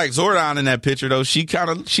don't look like Zordon in that picture though. She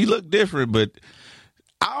looked different, but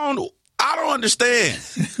I don't understand.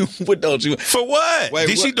 What don't you? For what?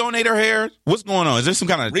 Did she donate her hair? What's going on? Is there some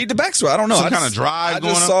kind of read the backstory? I don't know. Some kind of drive going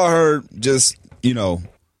on? I just saw her.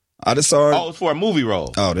 I just saw her. Oh, it's for a movie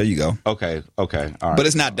role. Oh, there you go. Okay. All right. But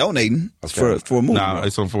it's not donating. It's for a movie. No,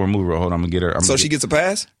 it's for a movie role. Hold on, I'm gonna get her. So she gets a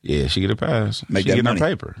pass? Yeah, she get a pass. She get her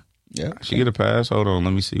paper. Yeah, she get a pass. Hold on,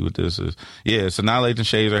 let me see what this is. Yeah, so now Lathan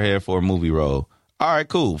shaves her hair for a movie role. All right,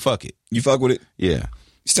 cool. Fuck it. You fuck with it? Yeah.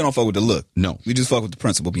 You still don't fuck with the look? No. You just fuck with the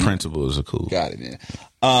principle. Principles are cool. Got it,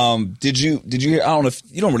 man. Did you hear? I don't know if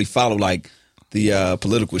you don't really follow like the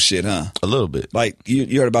political shit, huh? A little bit. Like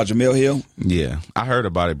you heard about Jemele Hill? Yeah, I heard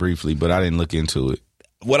about it briefly, but I didn't look into it.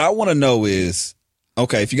 What I want to know is,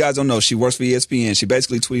 okay, if you guys don't know, she works for ESPN. She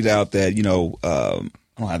basically tweeted out that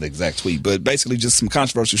I'm don't have the exact tweet, but basically just some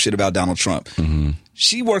controversial shit about Donald Trump. Mm-hmm.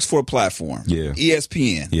 She works for a platform,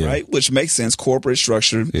 ESPN, right? Which makes sense. Corporate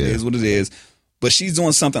structure is what it is. But she's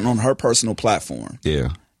doing something on her personal platform. Yeah.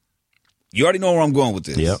 You already know where I'm going with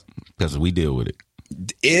this. Yep, because we deal with it.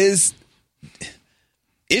 Is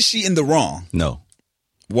she in the wrong? No.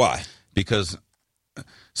 Why? Because,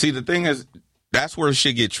 see, the thing is, that's where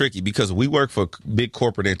shit get tricky because we work for big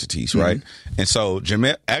corporate entities, right? Mm-hmm. And so,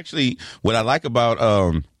 actually, what I like about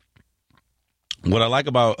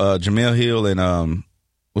Jemele Hill and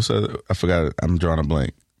what's that? I forgot. I'm drawing a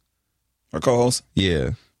blank. Her co-host?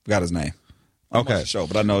 Yeah, forgot his name. Okay, show,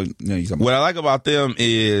 but I know you talking about. What I like about them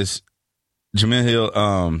is Jemele Hill.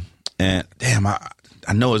 And damn,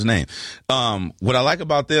 I know his name. What I like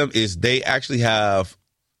about them is they actually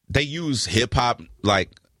they use hip hop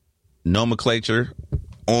like nomenclature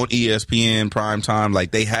on ESPN primetime.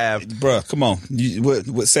 Like they have, bruh, come on,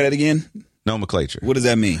 what? Say that again. Nomenclature. What does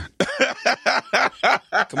that mean?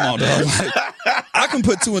 Come on, dog. Like, I can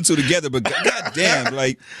put two and two together, but goddamn,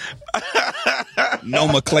 like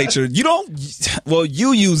nomenclature. You don't. Well,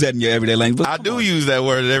 you use that in your everyday language. I do use that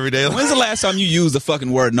word in everyday language. When's the last time you used the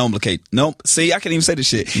fucking word nomenclature? No, see, I can't even say the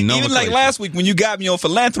shit. Even like last week when you got me on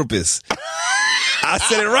philanthropist. I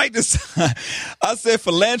said it right this time. I said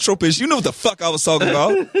philanthropist. You know what the fuck I was talking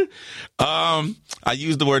about. I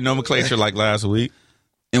used the word nomenclature like last week.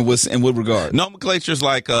 In what regard? Nomenclature is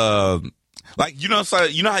like you know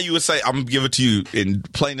how you would say, I'm gonna give it to you in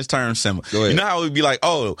plainest terms, simple. You know how it would be like,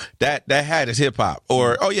 oh, that hat is hip hop,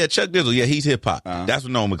 or oh yeah, Chuck Dizzle, yeah, he's hip hop. That's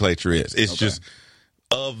what nomenclature is. It's just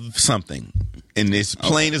of something, and it's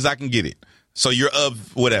plain as I can get it. So you're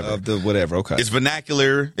of whatever, of the whatever. Okay, it's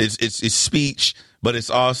vernacular, it's speech, but it's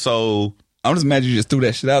also. I'm just imagine you just threw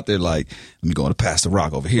that shit out there like, let me go to Pastor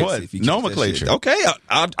Rock over here. What? See if he nomenclature. Okay,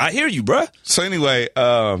 I hear you, bruh. So anyway,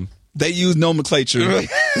 they use nomenclature.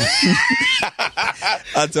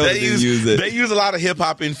 I told you they use it. They use a lot of hip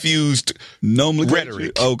hop infused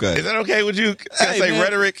rhetoric. Okay, is that okay with you? Can I say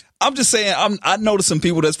rhetoric? I'm just saying. I noticed some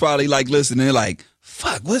people that's probably like listening. They're like,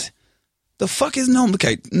 "Fuck, what the fuck is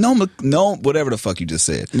nomenclature? Whatever the fuck you just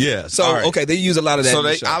said." Yeah. So right. Okay, they use a lot of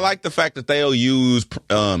that. So I like the fact that they'll use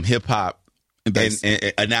hip hop.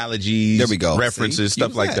 And analogies, there we go. References,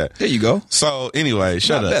 stuff like that. There you go. So anyway,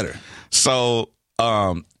 shut up. Better. So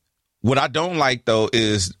what I don't like though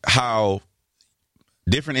is how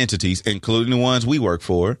different entities, including the ones we work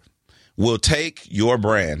for, will take your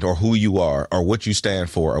brand or who you are or what you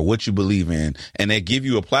stand for or what you believe in, and they give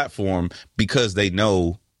you a platform because they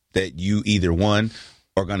know that you either one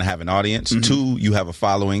are going to have an audience. Mm-hmm. 2, you have a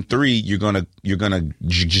following. 3, you're going to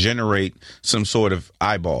generate some sort of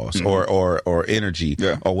eyeballs or energy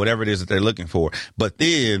or whatever it is that they're looking for. But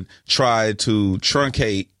then try to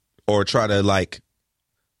truncate or try to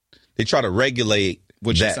regulate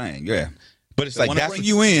what you're saying. Yeah. But it's like that's bring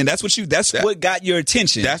you in. That's what got your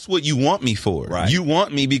attention. That's what you want me for. Right. You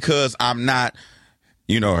want me because I'm not,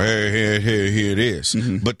 here it is.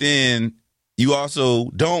 Mm-hmm. But then you also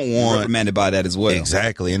don't want reprimanded by that as well.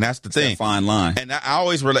 Exactly, and that's the thing. That fine line. And I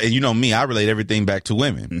always relate. And you know me, I relate everything back to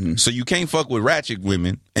women. Mm-hmm. So you can't fuck with ratchet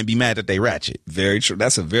women and be mad that they ratchet. Very true.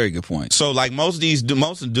 That's a very good point. So like most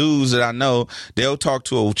dudes that I know, they'll talk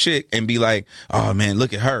to a chick and be like, "Oh man,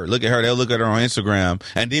 look at her. They'll look at her on Instagram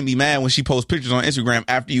and then be mad when she posts pictures on Instagram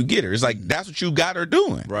after you get her. It's like that's what you got her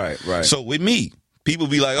doing. Right. So with me. People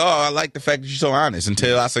be like, "Oh, I like the fact that you're so honest."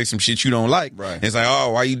 Until I say some shit you don't like, right? And it's like,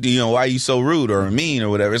 "Oh, why you so rude or mean or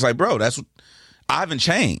whatever?" It's like, bro, I haven't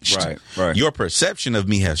changed. Right. Your perception of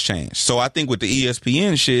me has changed. So I think with the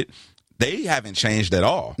ESPN shit, they haven't changed at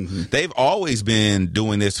all. Mm-hmm. They've always been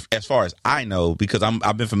doing this, as far as I know, because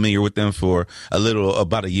I've been familiar with them for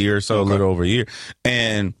about a year or so, a little over a year,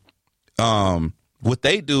 and what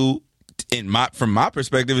they do from my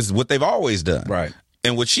perspective is what they've always done, right?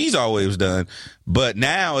 And what she's always done, but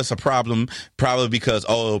now it's a problem probably because,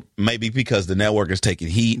 maybe because the network is taking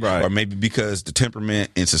heat, right. Or maybe because the temperament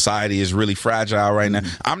in society is really fragile right now.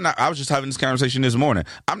 I was just having this conversation this morning.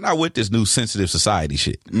 I'm not with this new sensitive society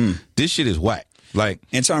shit. This shit is whack. Like,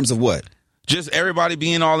 in terms of what? Just everybody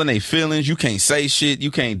being all in their feelings. You can't say shit. You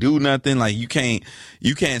can't do nothing. Like, you can't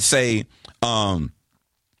say, it's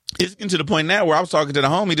getting to the point now where I was talking to the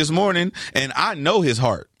homie this morning and I know his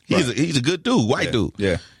heart. He's a good dude, white dude.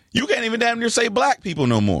 Yeah. You can't even damn near say black people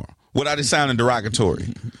no more without it sounding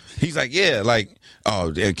derogatory. He's like, yeah, like,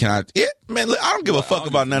 oh, can I? Yeah, man, look, I don't give a fuck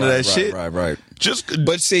about none of that shit. Right.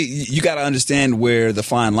 But see, you got to understand where the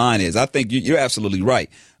fine line is. I think you're absolutely right.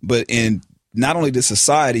 But in not only the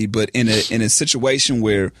society, but in a situation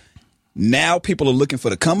where now people are looking for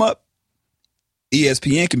the come up,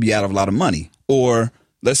 ESPN can be out of a lot of money. Or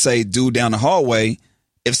let's say dude down the hallway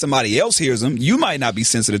if somebody else hears them, you might not be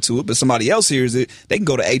sensitive to it, but somebody else hears it, they can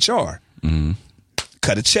go to HR,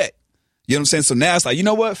 cut a check. You know what I'm saying? So now it's like, you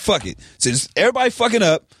know what? Fuck it. Since everybody fucking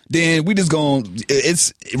up, then we just going.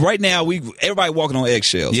 It's right now. Everybody walking on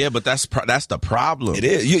eggshells. Yeah, but that's the problem. It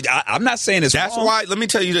is. I'm not saying it's. That's wrong. why. Let me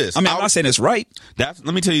tell you this. I mean, I'm not saying it's right. Let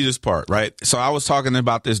me tell you this part. Right. So I was talking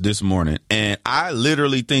about this morning, and I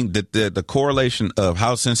literally think that the correlation of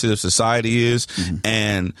how sensitive society is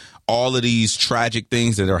and all of these tragic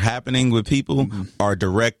things that are happening with people are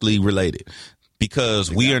directly related. Because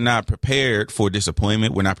we are not prepared for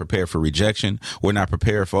disappointment. We're not prepared for rejection. We're not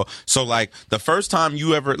prepared for. So like the first time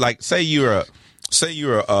you ever, like, say you're a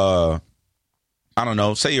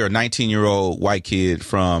 19-year-old white kid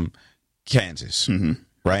from Kansas,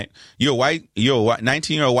 right? You're a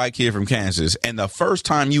 19-year-old white kid from Kansas. And the first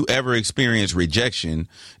time you ever experience rejection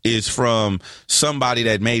is from somebody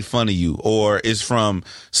that made fun of you, or is from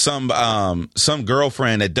some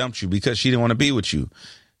girlfriend that dumped you because she didn't want to be with you.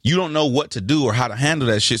 You don't know what to do or how to handle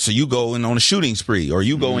that shit, so you go in on a shooting spree, or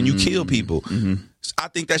you go and you kill people. I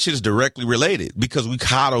think that shit is directly related because we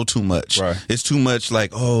coddle too much. Right. It's too much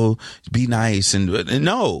like, oh, be nice. And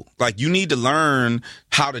no, like, you need to learn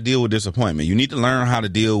how to deal with disappointment. You need to learn how to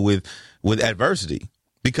deal with adversity,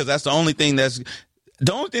 because that's the only thing that's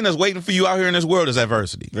waiting for you out here in this world is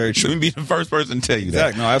adversity. Very true. Let me be the first person to tell you that.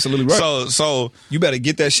 Exactly. No, absolutely right. So you better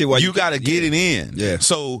get that shit while you got to get it in. Yeah.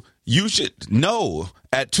 So you should know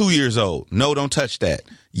at 2 years old, no, don't touch that.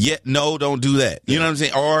 Yet, no, don't do that. You know what I'm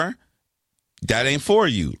saying? Or that ain't for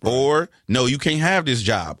you. Right. Or no, you can't have this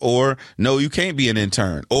job. Or no, you can't be an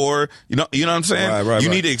intern. Or you know what I'm saying? Right, you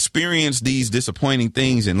need to experience these disappointing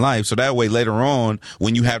things in life, so that way later on,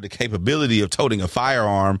 when you have the capability of toting a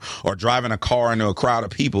firearm or driving a car into a crowd of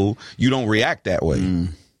people, you don't react that way. You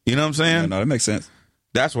know what I'm saying? Yeah, no, that makes sense.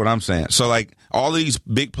 That's what I'm saying. So like all of these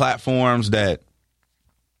big platforms, how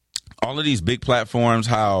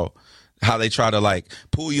they try to like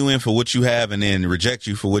pull you in for what you have and then reject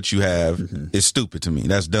you for what you have is stupid to me.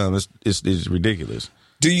 That's dumb. It's ridiculous.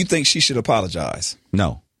 Do you think she should apologize?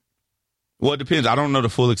 No. Well, it depends. I don't know the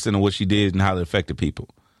full extent of what she did and how it affected people.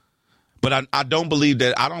 But I don't believe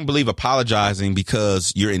that. I don't believe apologizing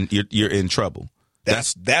because you're in trouble.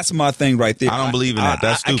 That's my thing right there. I don't believe in that.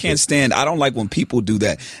 That's stupid. I can't stand. I don't like when people do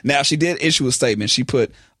that. Now, she did issue a statement. She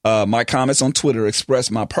put, my comments on Twitter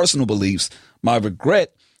express my personal beliefs. My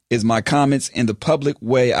regret is my comments in the public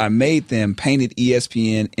way I made them painted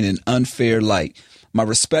ESPN in an unfair light. My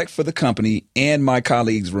respect for the company and my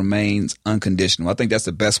colleagues remains unconditional. I think that's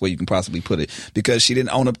the best way you can possibly put it, because she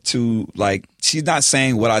didn't own up to, like, she's not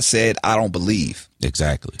saying what I said I don't believe.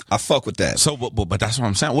 Exactly. I fuck with that. So, but that's what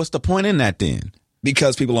I'm saying. What's the point in that then?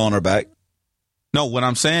 Because people are on her back. No, what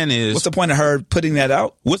I'm saying is, what's the point of her putting that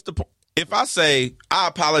out? What's the point? If I say I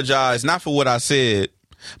apologize, not for what I said,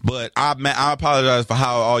 but I apologize for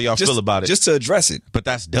how all y'all feel about it. Just to address it. But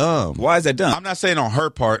that's dumb. Why is that dumb? I'm not saying on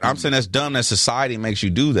her part. I'm saying that's dumb that society makes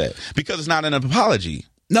you do that, because it's not an apology.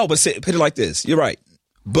 No, but put it like this. You're right.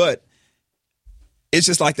 But it's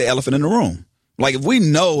just like the elephant in the room. Like, if we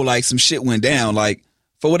know, like, some shit went down, like,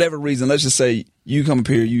 for whatever reason, let's just say you come up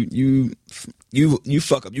here, you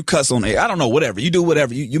fuck up, you cuss on air, I don't know, whatever. You do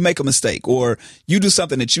whatever. You make a mistake, or you do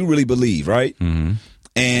something that you really believe, right?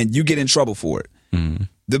 And you get in trouble for it.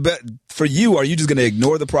 For you, are you just gonna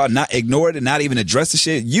ignore the problem, not ignore it, and not even address the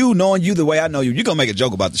shit? You, knowing you the way I know you, you're gonna make a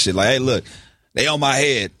joke about the shit. Like, hey, look, they on my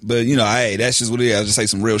head, but hey, that's just what it is. I'll just say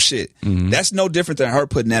some real shit. That's no different than her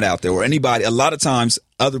putting that out there, or anybody. A lot of times,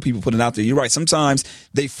 other people putting it out there. You're right. Sometimes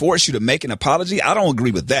they force you to make an apology. I don't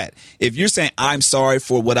agree with that. If you're saying I'm sorry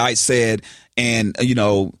for what I said, and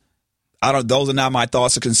those are not my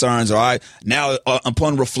thoughts or concerns, or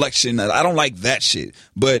upon reflection, I don't like that shit.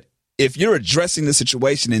 But if you're addressing the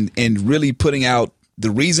situation and really putting out the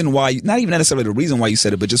reason why, not even necessarily the reason why you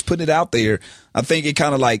said it, but just putting it out there, I think it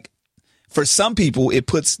kind of like, for some people, it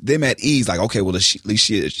puts them at ease. Like, okay, well, at least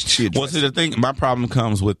she addressed. Well, see, the thing, my problem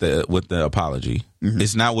comes with the apology.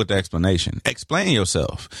 It's not with the explanation. Explain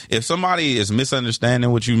yourself. If somebody is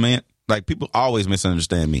misunderstanding what you meant, like, people always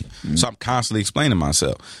misunderstand me. So I'm constantly explaining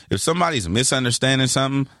myself. If somebody's misunderstanding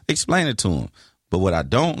something, explain it to them. But what I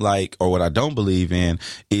don't like, or what I don't believe in,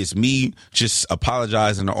 is me just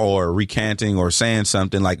apologizing or recanting or saying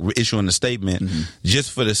something, like issuing a statement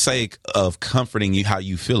just for the sake of comforting you how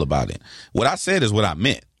you feel about it. What I said is what I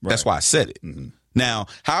meant. Right. That's why I said it. Now,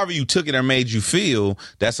 however you took it or made you feel,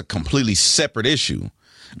 that's a completely separate issue.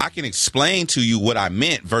 I can explain to you what I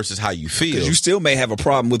meant versus how you feel. Because you still may have a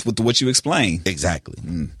problem with what you explain.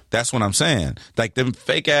 Exactly. That's what I'm saying. Like, them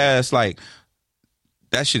fake ass, like,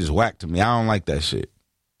 that shit is whack to me. I don't like that shit.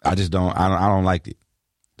 I just don't. I don't like it.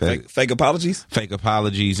 Fake apologies? Fake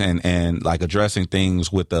apologies and like addressing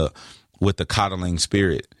things with the coddling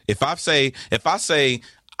spirit. If I say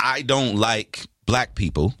I don't like black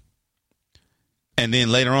people, and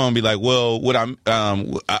then later on be like, well,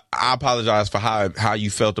 I apologize for how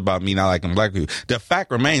you felt about me not liking black people. The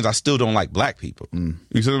fact remains, I still don't like black people.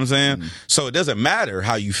 You see what I'm saying? So it doesn't matter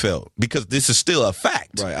how you felt because this is still a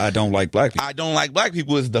fact. Right. I don't like black people. I don't like black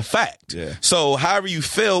people is the fact. Yeah. So however you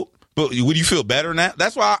felt, but would you feel better now?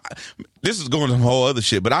 That's why this is going to some whole other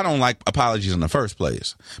shit. But I don't like apologies in the first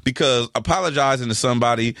place because apologizing to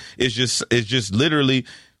somebody is just literally,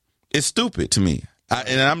 it's stupid to me.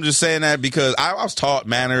 And I'm just saying that because I was taught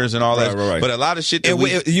manners and all that. Right. But a lot of shit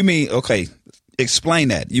that you mean, okay, explain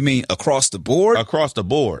that. You mean across the board? Across the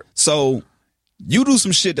board. So you do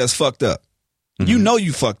some shit that's fucked up. You know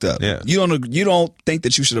you fucked up. Yeah. You don't think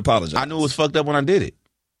that you should apologize. I knew it was fucked up when I did it.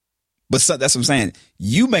 But that's what I'm saying.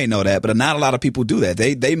 You may know that, but not a lot of people do that.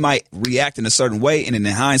 They might react in a certain way, and in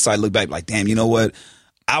hindsight look back like, damn, you know what?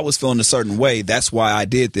 I was feeling a certain way. That's why I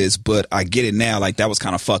did this, but I get it now. Like, that was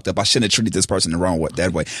kind of fucked up. I shouldn't have treated this person the wrong way,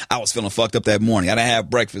 that way. I was feeling fucked up that morning. I didn't have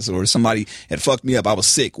breakfast, or somebody had fucked me up. I was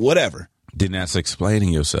sick, whatever. Then that's explaining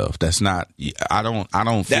yourself. That's not, I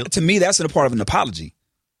don't feel. To me, that's a part of an apology.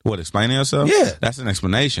 What, explaining yourself? Yeah. That's an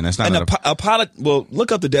explanation. That's not apology. Well,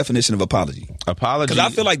 look up the definition of apology. Apology. Because I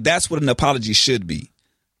feel like that's what an apology should be.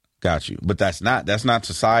 Got you. But that's not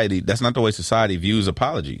society. That's not the way society views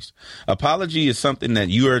apologies. Apology is something that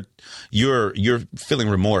you're feeling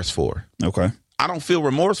remorse for. Okay. I don't feel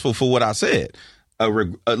remorseful for what I said.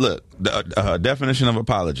 Look, the definition of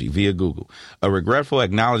apology via Google: a regretful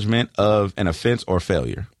acknowledgement of an offense or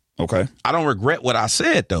failure. Okay. I don't regret what I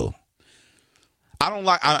said though. I don't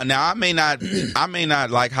like. Now I may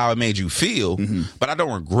not like how it made you feel, but I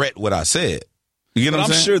don't regret what I said. You know what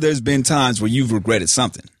I'm saying? Sure there's been times where you've regretted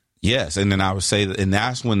something. Yes, and then I would say that, and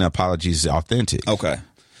that's when the apology is authentic. Okay,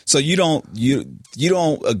 so you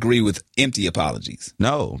don't agree with empty apologies?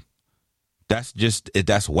 No,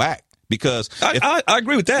 that's whack. Because I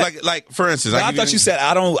agree with that. Like for instance, I thought you said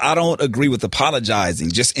I don't agree with apologizing.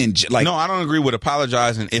 No, I don't agree with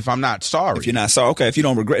apologizing if I'm not sorry. If you're not sorry, okay. If you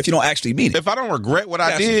don't actually mean it. If I don't regret what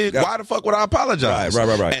I did, why the fuck would I apologize?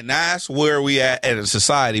 Right. And that's where we at in a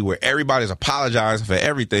society where everybody's apologizing for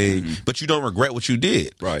everything, but you don't regret what you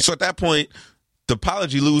did. Right. So at that point, the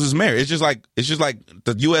apology loses merit. It's just like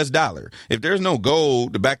the U.S. dollar. If there's no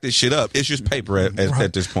gold to back this shit up, it's just paper at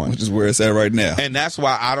this point. Which is where it's at right now. And that's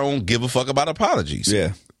why I don't give a fuck about apologies.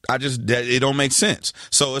 Yeah. It don't make sense.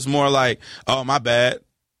 So it's more like, oh, my bad.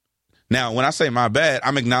 Now, when I say my bad,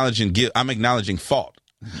 I'm acknowledging fault.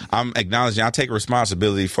 I'm acknowledging I take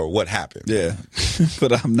responsibility for what happened. Yeah.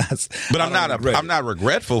 But I'm not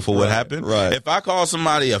regretful for what happened. Right. If I call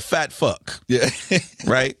somebody a fat fuck. Yeah.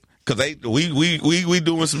 Right? Because we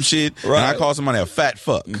doing some shit, right, and I call somebody a fat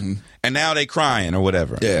fuck, and now they crying or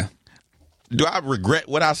whatever. Yeah. Do I regret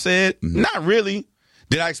what I said? Not really.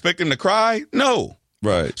 Did I expect them to cry? No.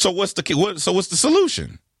 Right. So what's the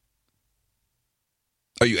solution?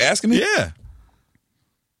 Are you asking me? Yeah.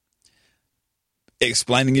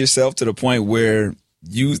 Explaining yourself to the point where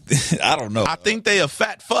I don't know. I think they a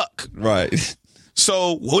fat fuck. Right.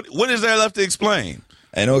 So what is there left to explain?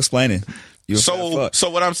 Ain't no explaining. So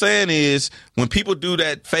what I'm saying is when people do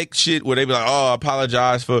that fake shit where they be like, oh, I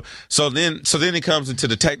apologize for, so then it comes into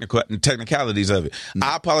the technicalities of it.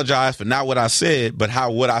 I apologize for not what I said, but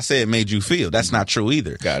how what I said made you feel. That's not true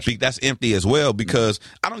either. Gotcha. That's empty as well because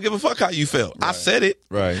I don't give a fuck how you felt. Right. I said it,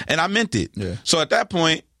 right, and I meant it. Yeah. So at that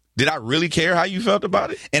point, did I really care how you felt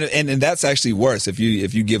about it? And that's actually worse if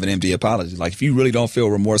you give an empty apology. Like if you really don't feel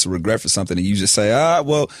remorse or regret for something and you just say,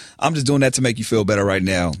 well, I'm just doing that to make you feel better right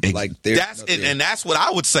now. Like that's what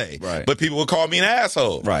I would say. Right. But people would call me an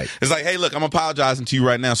asshole. Right. It's like, hey, look, I'm apologizing to you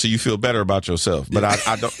right now so you feel better about yourself. But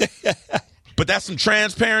I don't. But that's some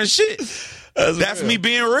transparent shit. That's me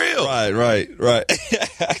being real. Right.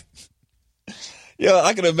 Yo,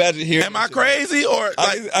 I can imagine hearing. Am I crazy or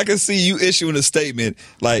I can see you issuing a statement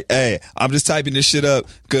like, "Hey, I'm just typing this shit up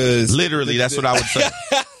because literally that's what I would say,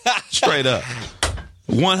 straight up,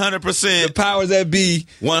 100%. The powers that be,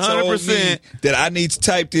 100% that I need to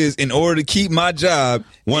type this in order to keep my job.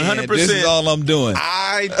 100%. This is all I'm doing.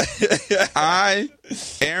 I,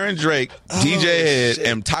 Aaron Drake, DJ Head,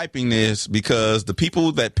 am typing this because the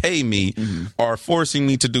people that pay me are forcing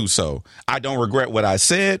me to do so. I don't regret what I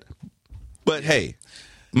said. But hey,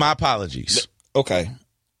 my apologies. Okay.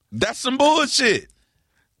 That's some bullshit.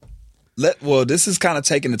 This is kind of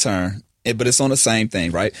taking a turn, but it's on the same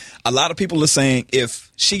thing, right? A lot of people are saying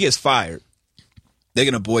if she gets fired, they're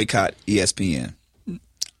going to boycott ESPN.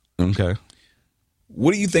 Okay.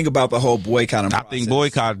 What do you think about the whole boycotting process? I think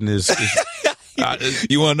boycotting is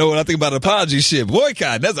you want to know what I think about the apology shit?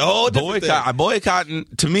 Boycotting, that's a whole different thing. Boycotting,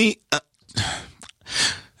 to me,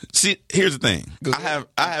 see, here's the thing. I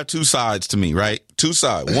have two sides to me, right? Two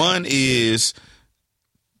sides. One is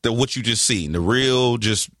what you just seen, the real,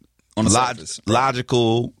 just on the surface,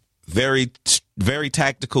 logical, very, very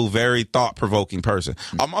tactical, very thought-provoking person.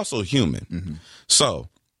 Mm-hmm. I'm also human. Mm-hmm. So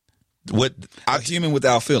a human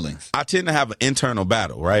without feelings. I tend to have an internal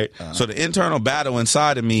battle, right? So the internal battle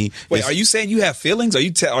inside of me. Wait, are you saying you have feelings? I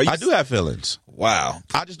do have feelings. Wow.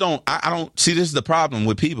 I just don't. I don't see. This is the problem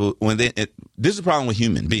with people this is the problem with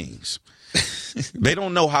human beings. They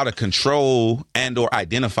don't know how to control and or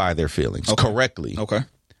identify their feelings correctly. Okay.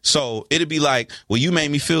 So it'd be like, well, you made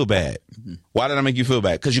me feel bad. Mm-hmm. Why did I make you feel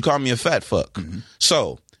bad? Because you called me a fat fuck. Mm-hmm.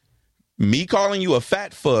 So me calling you a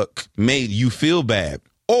fat fuck made you feel bad.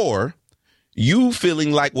 Or you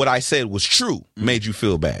feeling like what I said was true made you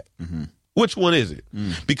feel bad. Mm-hmm. Which one is it?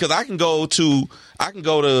 Because I can go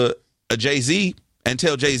to a Jay-Z and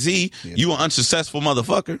tell Jay-Z, you an unsuccessful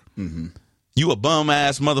motherfucker. Mm-hmm. You a bum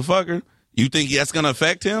ass motherfucker. You think that's going to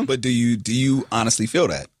affect him? But do you honestly feel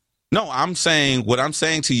that? No, what I'm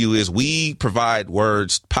saying to you is we provide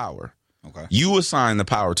words power. Okay. You assign the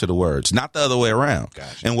power to the words, not the other way around.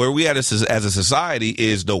 Gotcha. And where we at as a society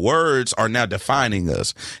is the words are now defining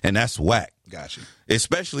us, and that's whack. Gotcha.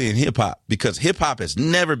 Especially in hip hop, because hip hop has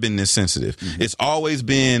never been this sensitive. Mm-hmm. It's always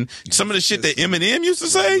been some of the shit that Eminem used to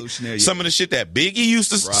say, some of the shit that Biggie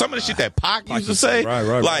used to, some of the shit that Pac used to say.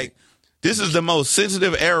 Right. This is the most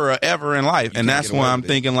sensitive era ever in life. And that's why I'm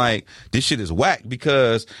thinking like this shit is whack,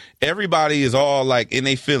 because everybody is all like in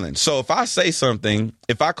their feelings. So if I say something,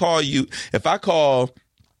 if I call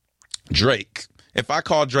Drake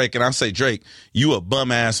and I say, Drake, you a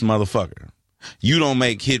bum ass motherfucker. You don't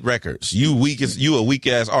make hit records. You a weak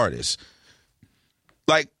ass artist.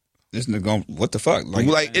 Like, this nigga going, what the fuck?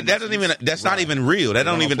 That's not even real. That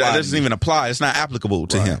doesn't even apply. It's not applicable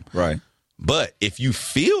to him. Right. But if you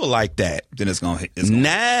feel like that, then it's gonna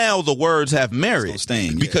now the words have merit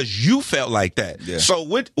because you felt like that. Yeah. So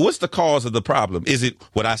what's the cause of the problem? Is it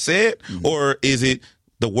what I said, or is it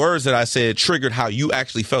the words that I said triggered how you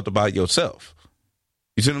actually felt about yourself?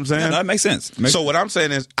 You see what I'm saying? Yeah, that makes sense. What I'm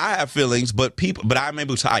saying is I have feelings, but I'm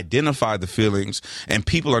able to identify the feelings, and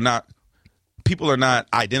people are not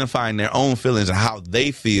identifying their own feelings and how they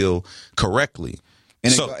feel correctly.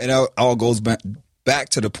 And it all goes back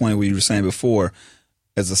to the point where you were saying before,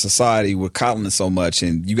 as a society, we're coddling so much,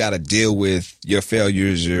 and you got to deal with your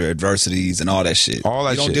failures, your adversities, and all that shit. You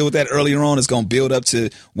don't deal with that earlier on, it's going to build up to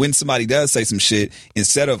when somebody does say some shit,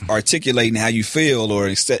 instead of articulating how you feel or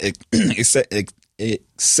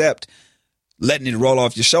accept letting it roll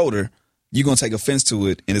off your shoulder, you're going to take offense to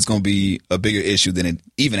it, and it's going to be a bigger issue than it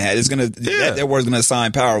even had. It's going to that word's going to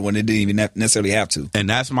assign power when it didn't even necessarily have to. And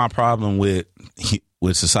that's my problem with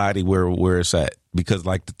society where it's at. Because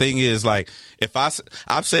like the thing is, like, if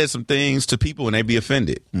I've said some things to people and they be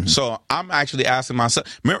offended. Mm-hmm. So I'm actually asking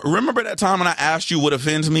myself, remember that time when I asked you what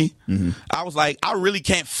offends me? Mm-hmm. I was like, I really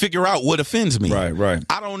can't figure out what offends me. Right.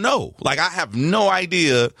 I don't know. Like, I have no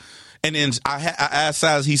idea. And then I asked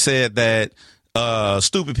Saz, he said that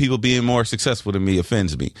stupid people being more successful than me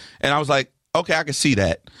offends me. And I was like, okay, I can see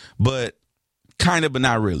that. But kind of, but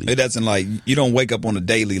not really. It doesn't, like, you don't wake up on a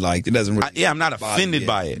daily, like, it doesn't really. I'm not offended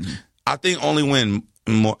by it. Mm-hmm. I think only when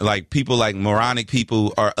people like moronic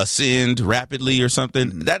people are ascend rapidly or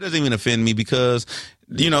something, that doesn't even offend me, because,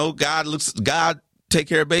 God take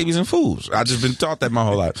care of babies and fools. I just been taught that my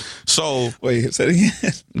whole life. So wait, say it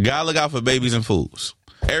again. God look out for babies and fools.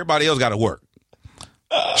 Everybody else got to work.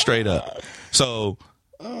 Straight up. So,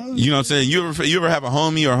 you know what I'm saying? You ever have a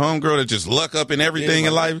homie or homegirl that just luck up in everything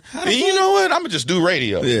in life? And you know what? I'm going to just do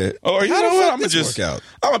radio. Yeah. Or you know what? I'm going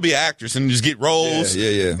to be an actress and just get roles.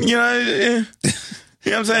 Yeah. You know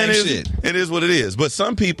what I'm saying? It is what it is. But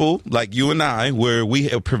some people, like you and I, where we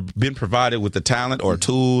have been provided with the talent or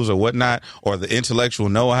tools or whatnot, or the intellectual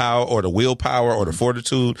know-how or the willpower or the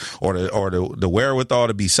fortitude or the wherewithal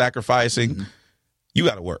to be sacrificing, you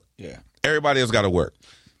got to work. Yeah. Everybody else got to work.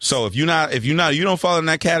 So if you don't fall in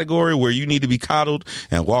that category where you need to be coddled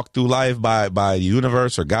and walk through life by the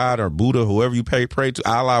universe or God or Buddha, whoever you pray to,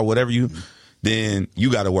 Allah, whatever then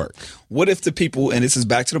you got to work. What if the people, and this is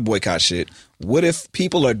back to the boycott shit, what if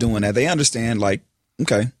people are doing that? They understand, like,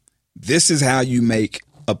 okay, this is how you make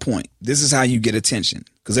a point. This is how you get attention.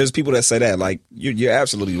 Because there's people that say that, like, you're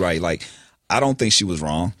absolutely right. Like, I don't think she was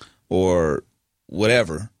wrong or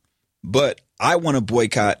whatever, but I want to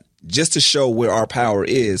boycott just to show where our power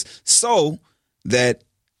is, so that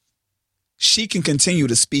she can continue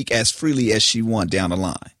to speak as freely as she wants down the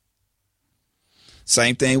line.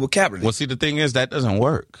 Same thing with Kaepernick. Well, see, the thing is that doesn't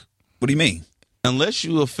work. What do you mean? Unless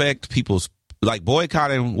you affect people's, like,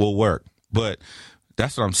 boycotting will work, but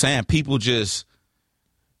that's what I'm saying.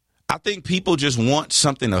 I think people just want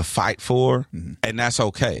something to fight for, and that's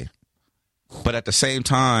okay. But at the same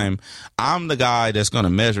time, I'm the guy that's going to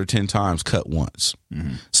measure 10 times, cut once.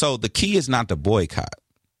 So the key is not to boycott.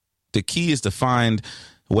 The key is to find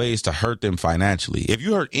ways to hurt them financially. If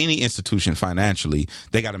you hurt any institution financially,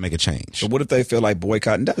 they got to make a change. But what if they feel like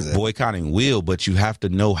boycotting does it? Boycotting will, but you have to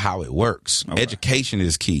know how it works. Okay. Education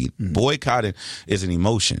is key. Boycotting is an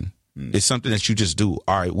emotion. It's something that you just do.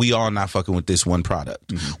 All right, we all not fucking with this one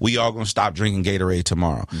product. We all going to stop drinking Gatorade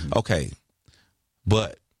tomorrow. Okay.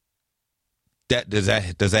 But does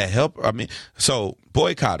that help? I mean, so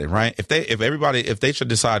boycotting, right? If they should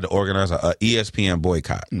decide to organize a ESPN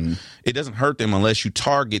boycott, it doesn't hurt them unless you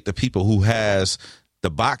target the people who has the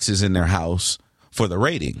boxes in their house for the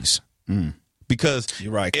ratings. Because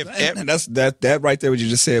you're right. That's that right there. What you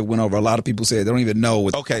just said went over. A lot of people said they don't even know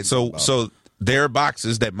what. Okay, so there are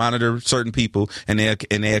boxes that monitor certain people, and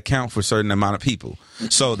they account for a certain amount of people.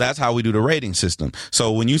 So that's how we do the rating system.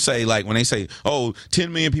 So when you say, like, when they say,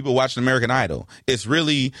 10 million people watching American Idol, it's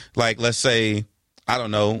really like, let's say, I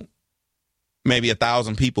don't know, maybe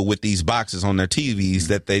 1,000 people with these boxes on their TVs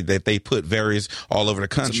that they put various all over the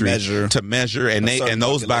country to measure, and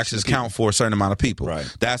those boxes count for a certain amount of people. Right.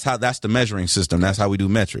 That's the measuring system. That's how we do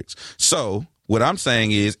metrics. So what I'm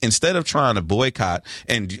saying is, instead of trying to boycott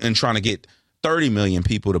and trying to get 30 million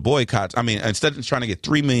people to boycott, instead of trying to get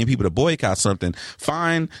 3 million people to boycott something,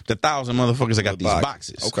 find the 1,000 motherfuckers that got these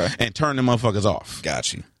boxes, and turn them motherfuckers off.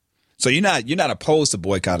 Got you. So you're not opposed to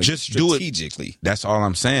boycotting, just strategically. Do it. That's all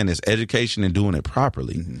I'm saying is education and doing it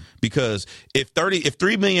properly. Because if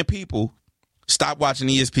 3 million people stop watching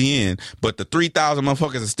ESPN, but the 3,000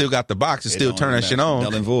 motherfuckers that still got the boxes still turn that shit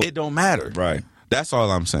on, it don't matter. Right. That's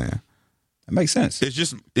all I'm saying. That makes sense. It's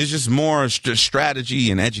just more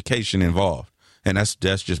strategy and education involved, and that's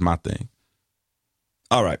just my thing.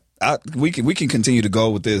 All right, we can continue to go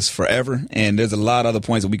with this forever, and there's a lot of other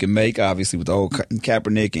points that we can make, obviously with the whole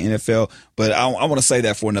Kaepernick and NFL. But I want to say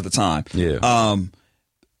that for another time. Yeah.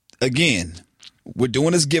 Again, we're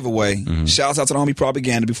doing this giveaway. Shouts out to the homie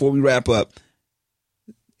Propaganda. Before we wrap up,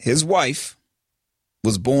 his wife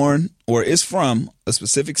was born or is from a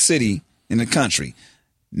specific city in the country.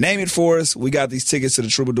 Name it for us. We got these tickets to the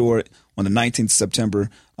Troubadour on the 19th of September.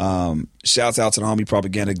 Shouts out to the homie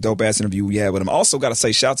Propaganda. Dope ass interview we had with him. Also got to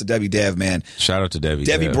say shout out to Debbie Dev, man. Shout out to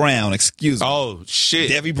Debbie Brown, excuse me. Oh,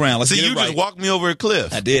 shit. Debbie Brown. Let's See, you just walked me over a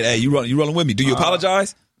cliff. I did. Hey, you rolling with me. Do you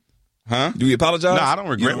apologize? Huh? Do you apologize? No, I don't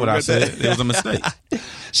regret what I said. It was a mistake.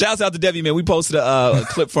 Shouts out to Debbie, man. We posted a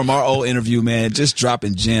clip from our old interview, man. Just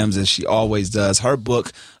dropping gems as she always does. Her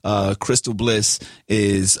book, Crystal Bliss,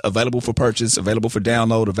 is available for purchase, available for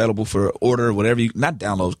download, available for order, whatever you. Not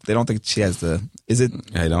download. They don't think she has the. Is it?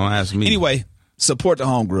 Hey, don't ask me. Anyway, support the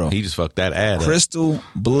homegirl. He just fucked that ad up. Crystal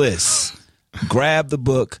Bliss. Grab the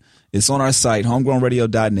book. It's on our site,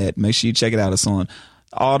 homegrownradio.net. Make sure you check it out. It's on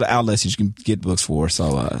all the outlets that you can get books for.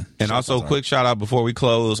 So, and also, quick shout out before we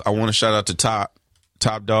close. I want to shout out to Top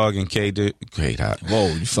Dog and KD.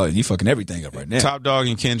 Whoa, you fucking everything up right now. Top Dog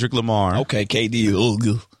and Kendrick Lamar. Okay, KD.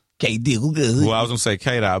 Well, I was gonna say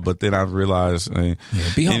K-Dot, but then I realized.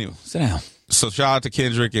 Be home. Anyway, sit down. So shout out to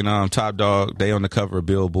Kendrick and Top Dog. They on the cover of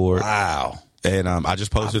Billboard. Wow. And I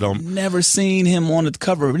just posted on. Never seen him on the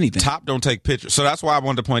cover of anything. Top don't take pictures, so that's why I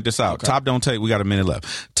wanted to point this out. Okay. Top don't take. We got a minute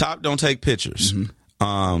left. Top don't take pictures.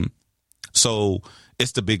 So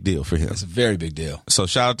it's the big deal for him. It's a very big deal. So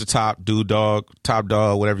shout out to Top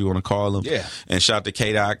Dog, whatever you want to call him. Yeah. And shout out to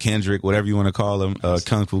K-Dot, Kendrick, whatever you want to call him.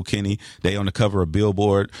 Kung Fu Kenny. They on the cover of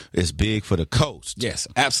Billboard. It's big for the coast. Yes,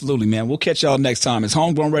 absolutely, man. We'll catch y'all next time. It's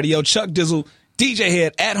Homegrown Radio. Chuck Dizzle, DJ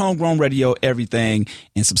Head at Homegrown Radio, everything.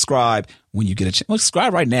 And subscribe when you get a chance. Well,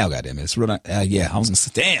 subscribe right now, goddamn it. It's real. Yeah, I was going to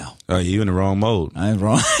sit down. Oh, you in the wrong mode. I ain't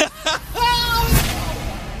wrong.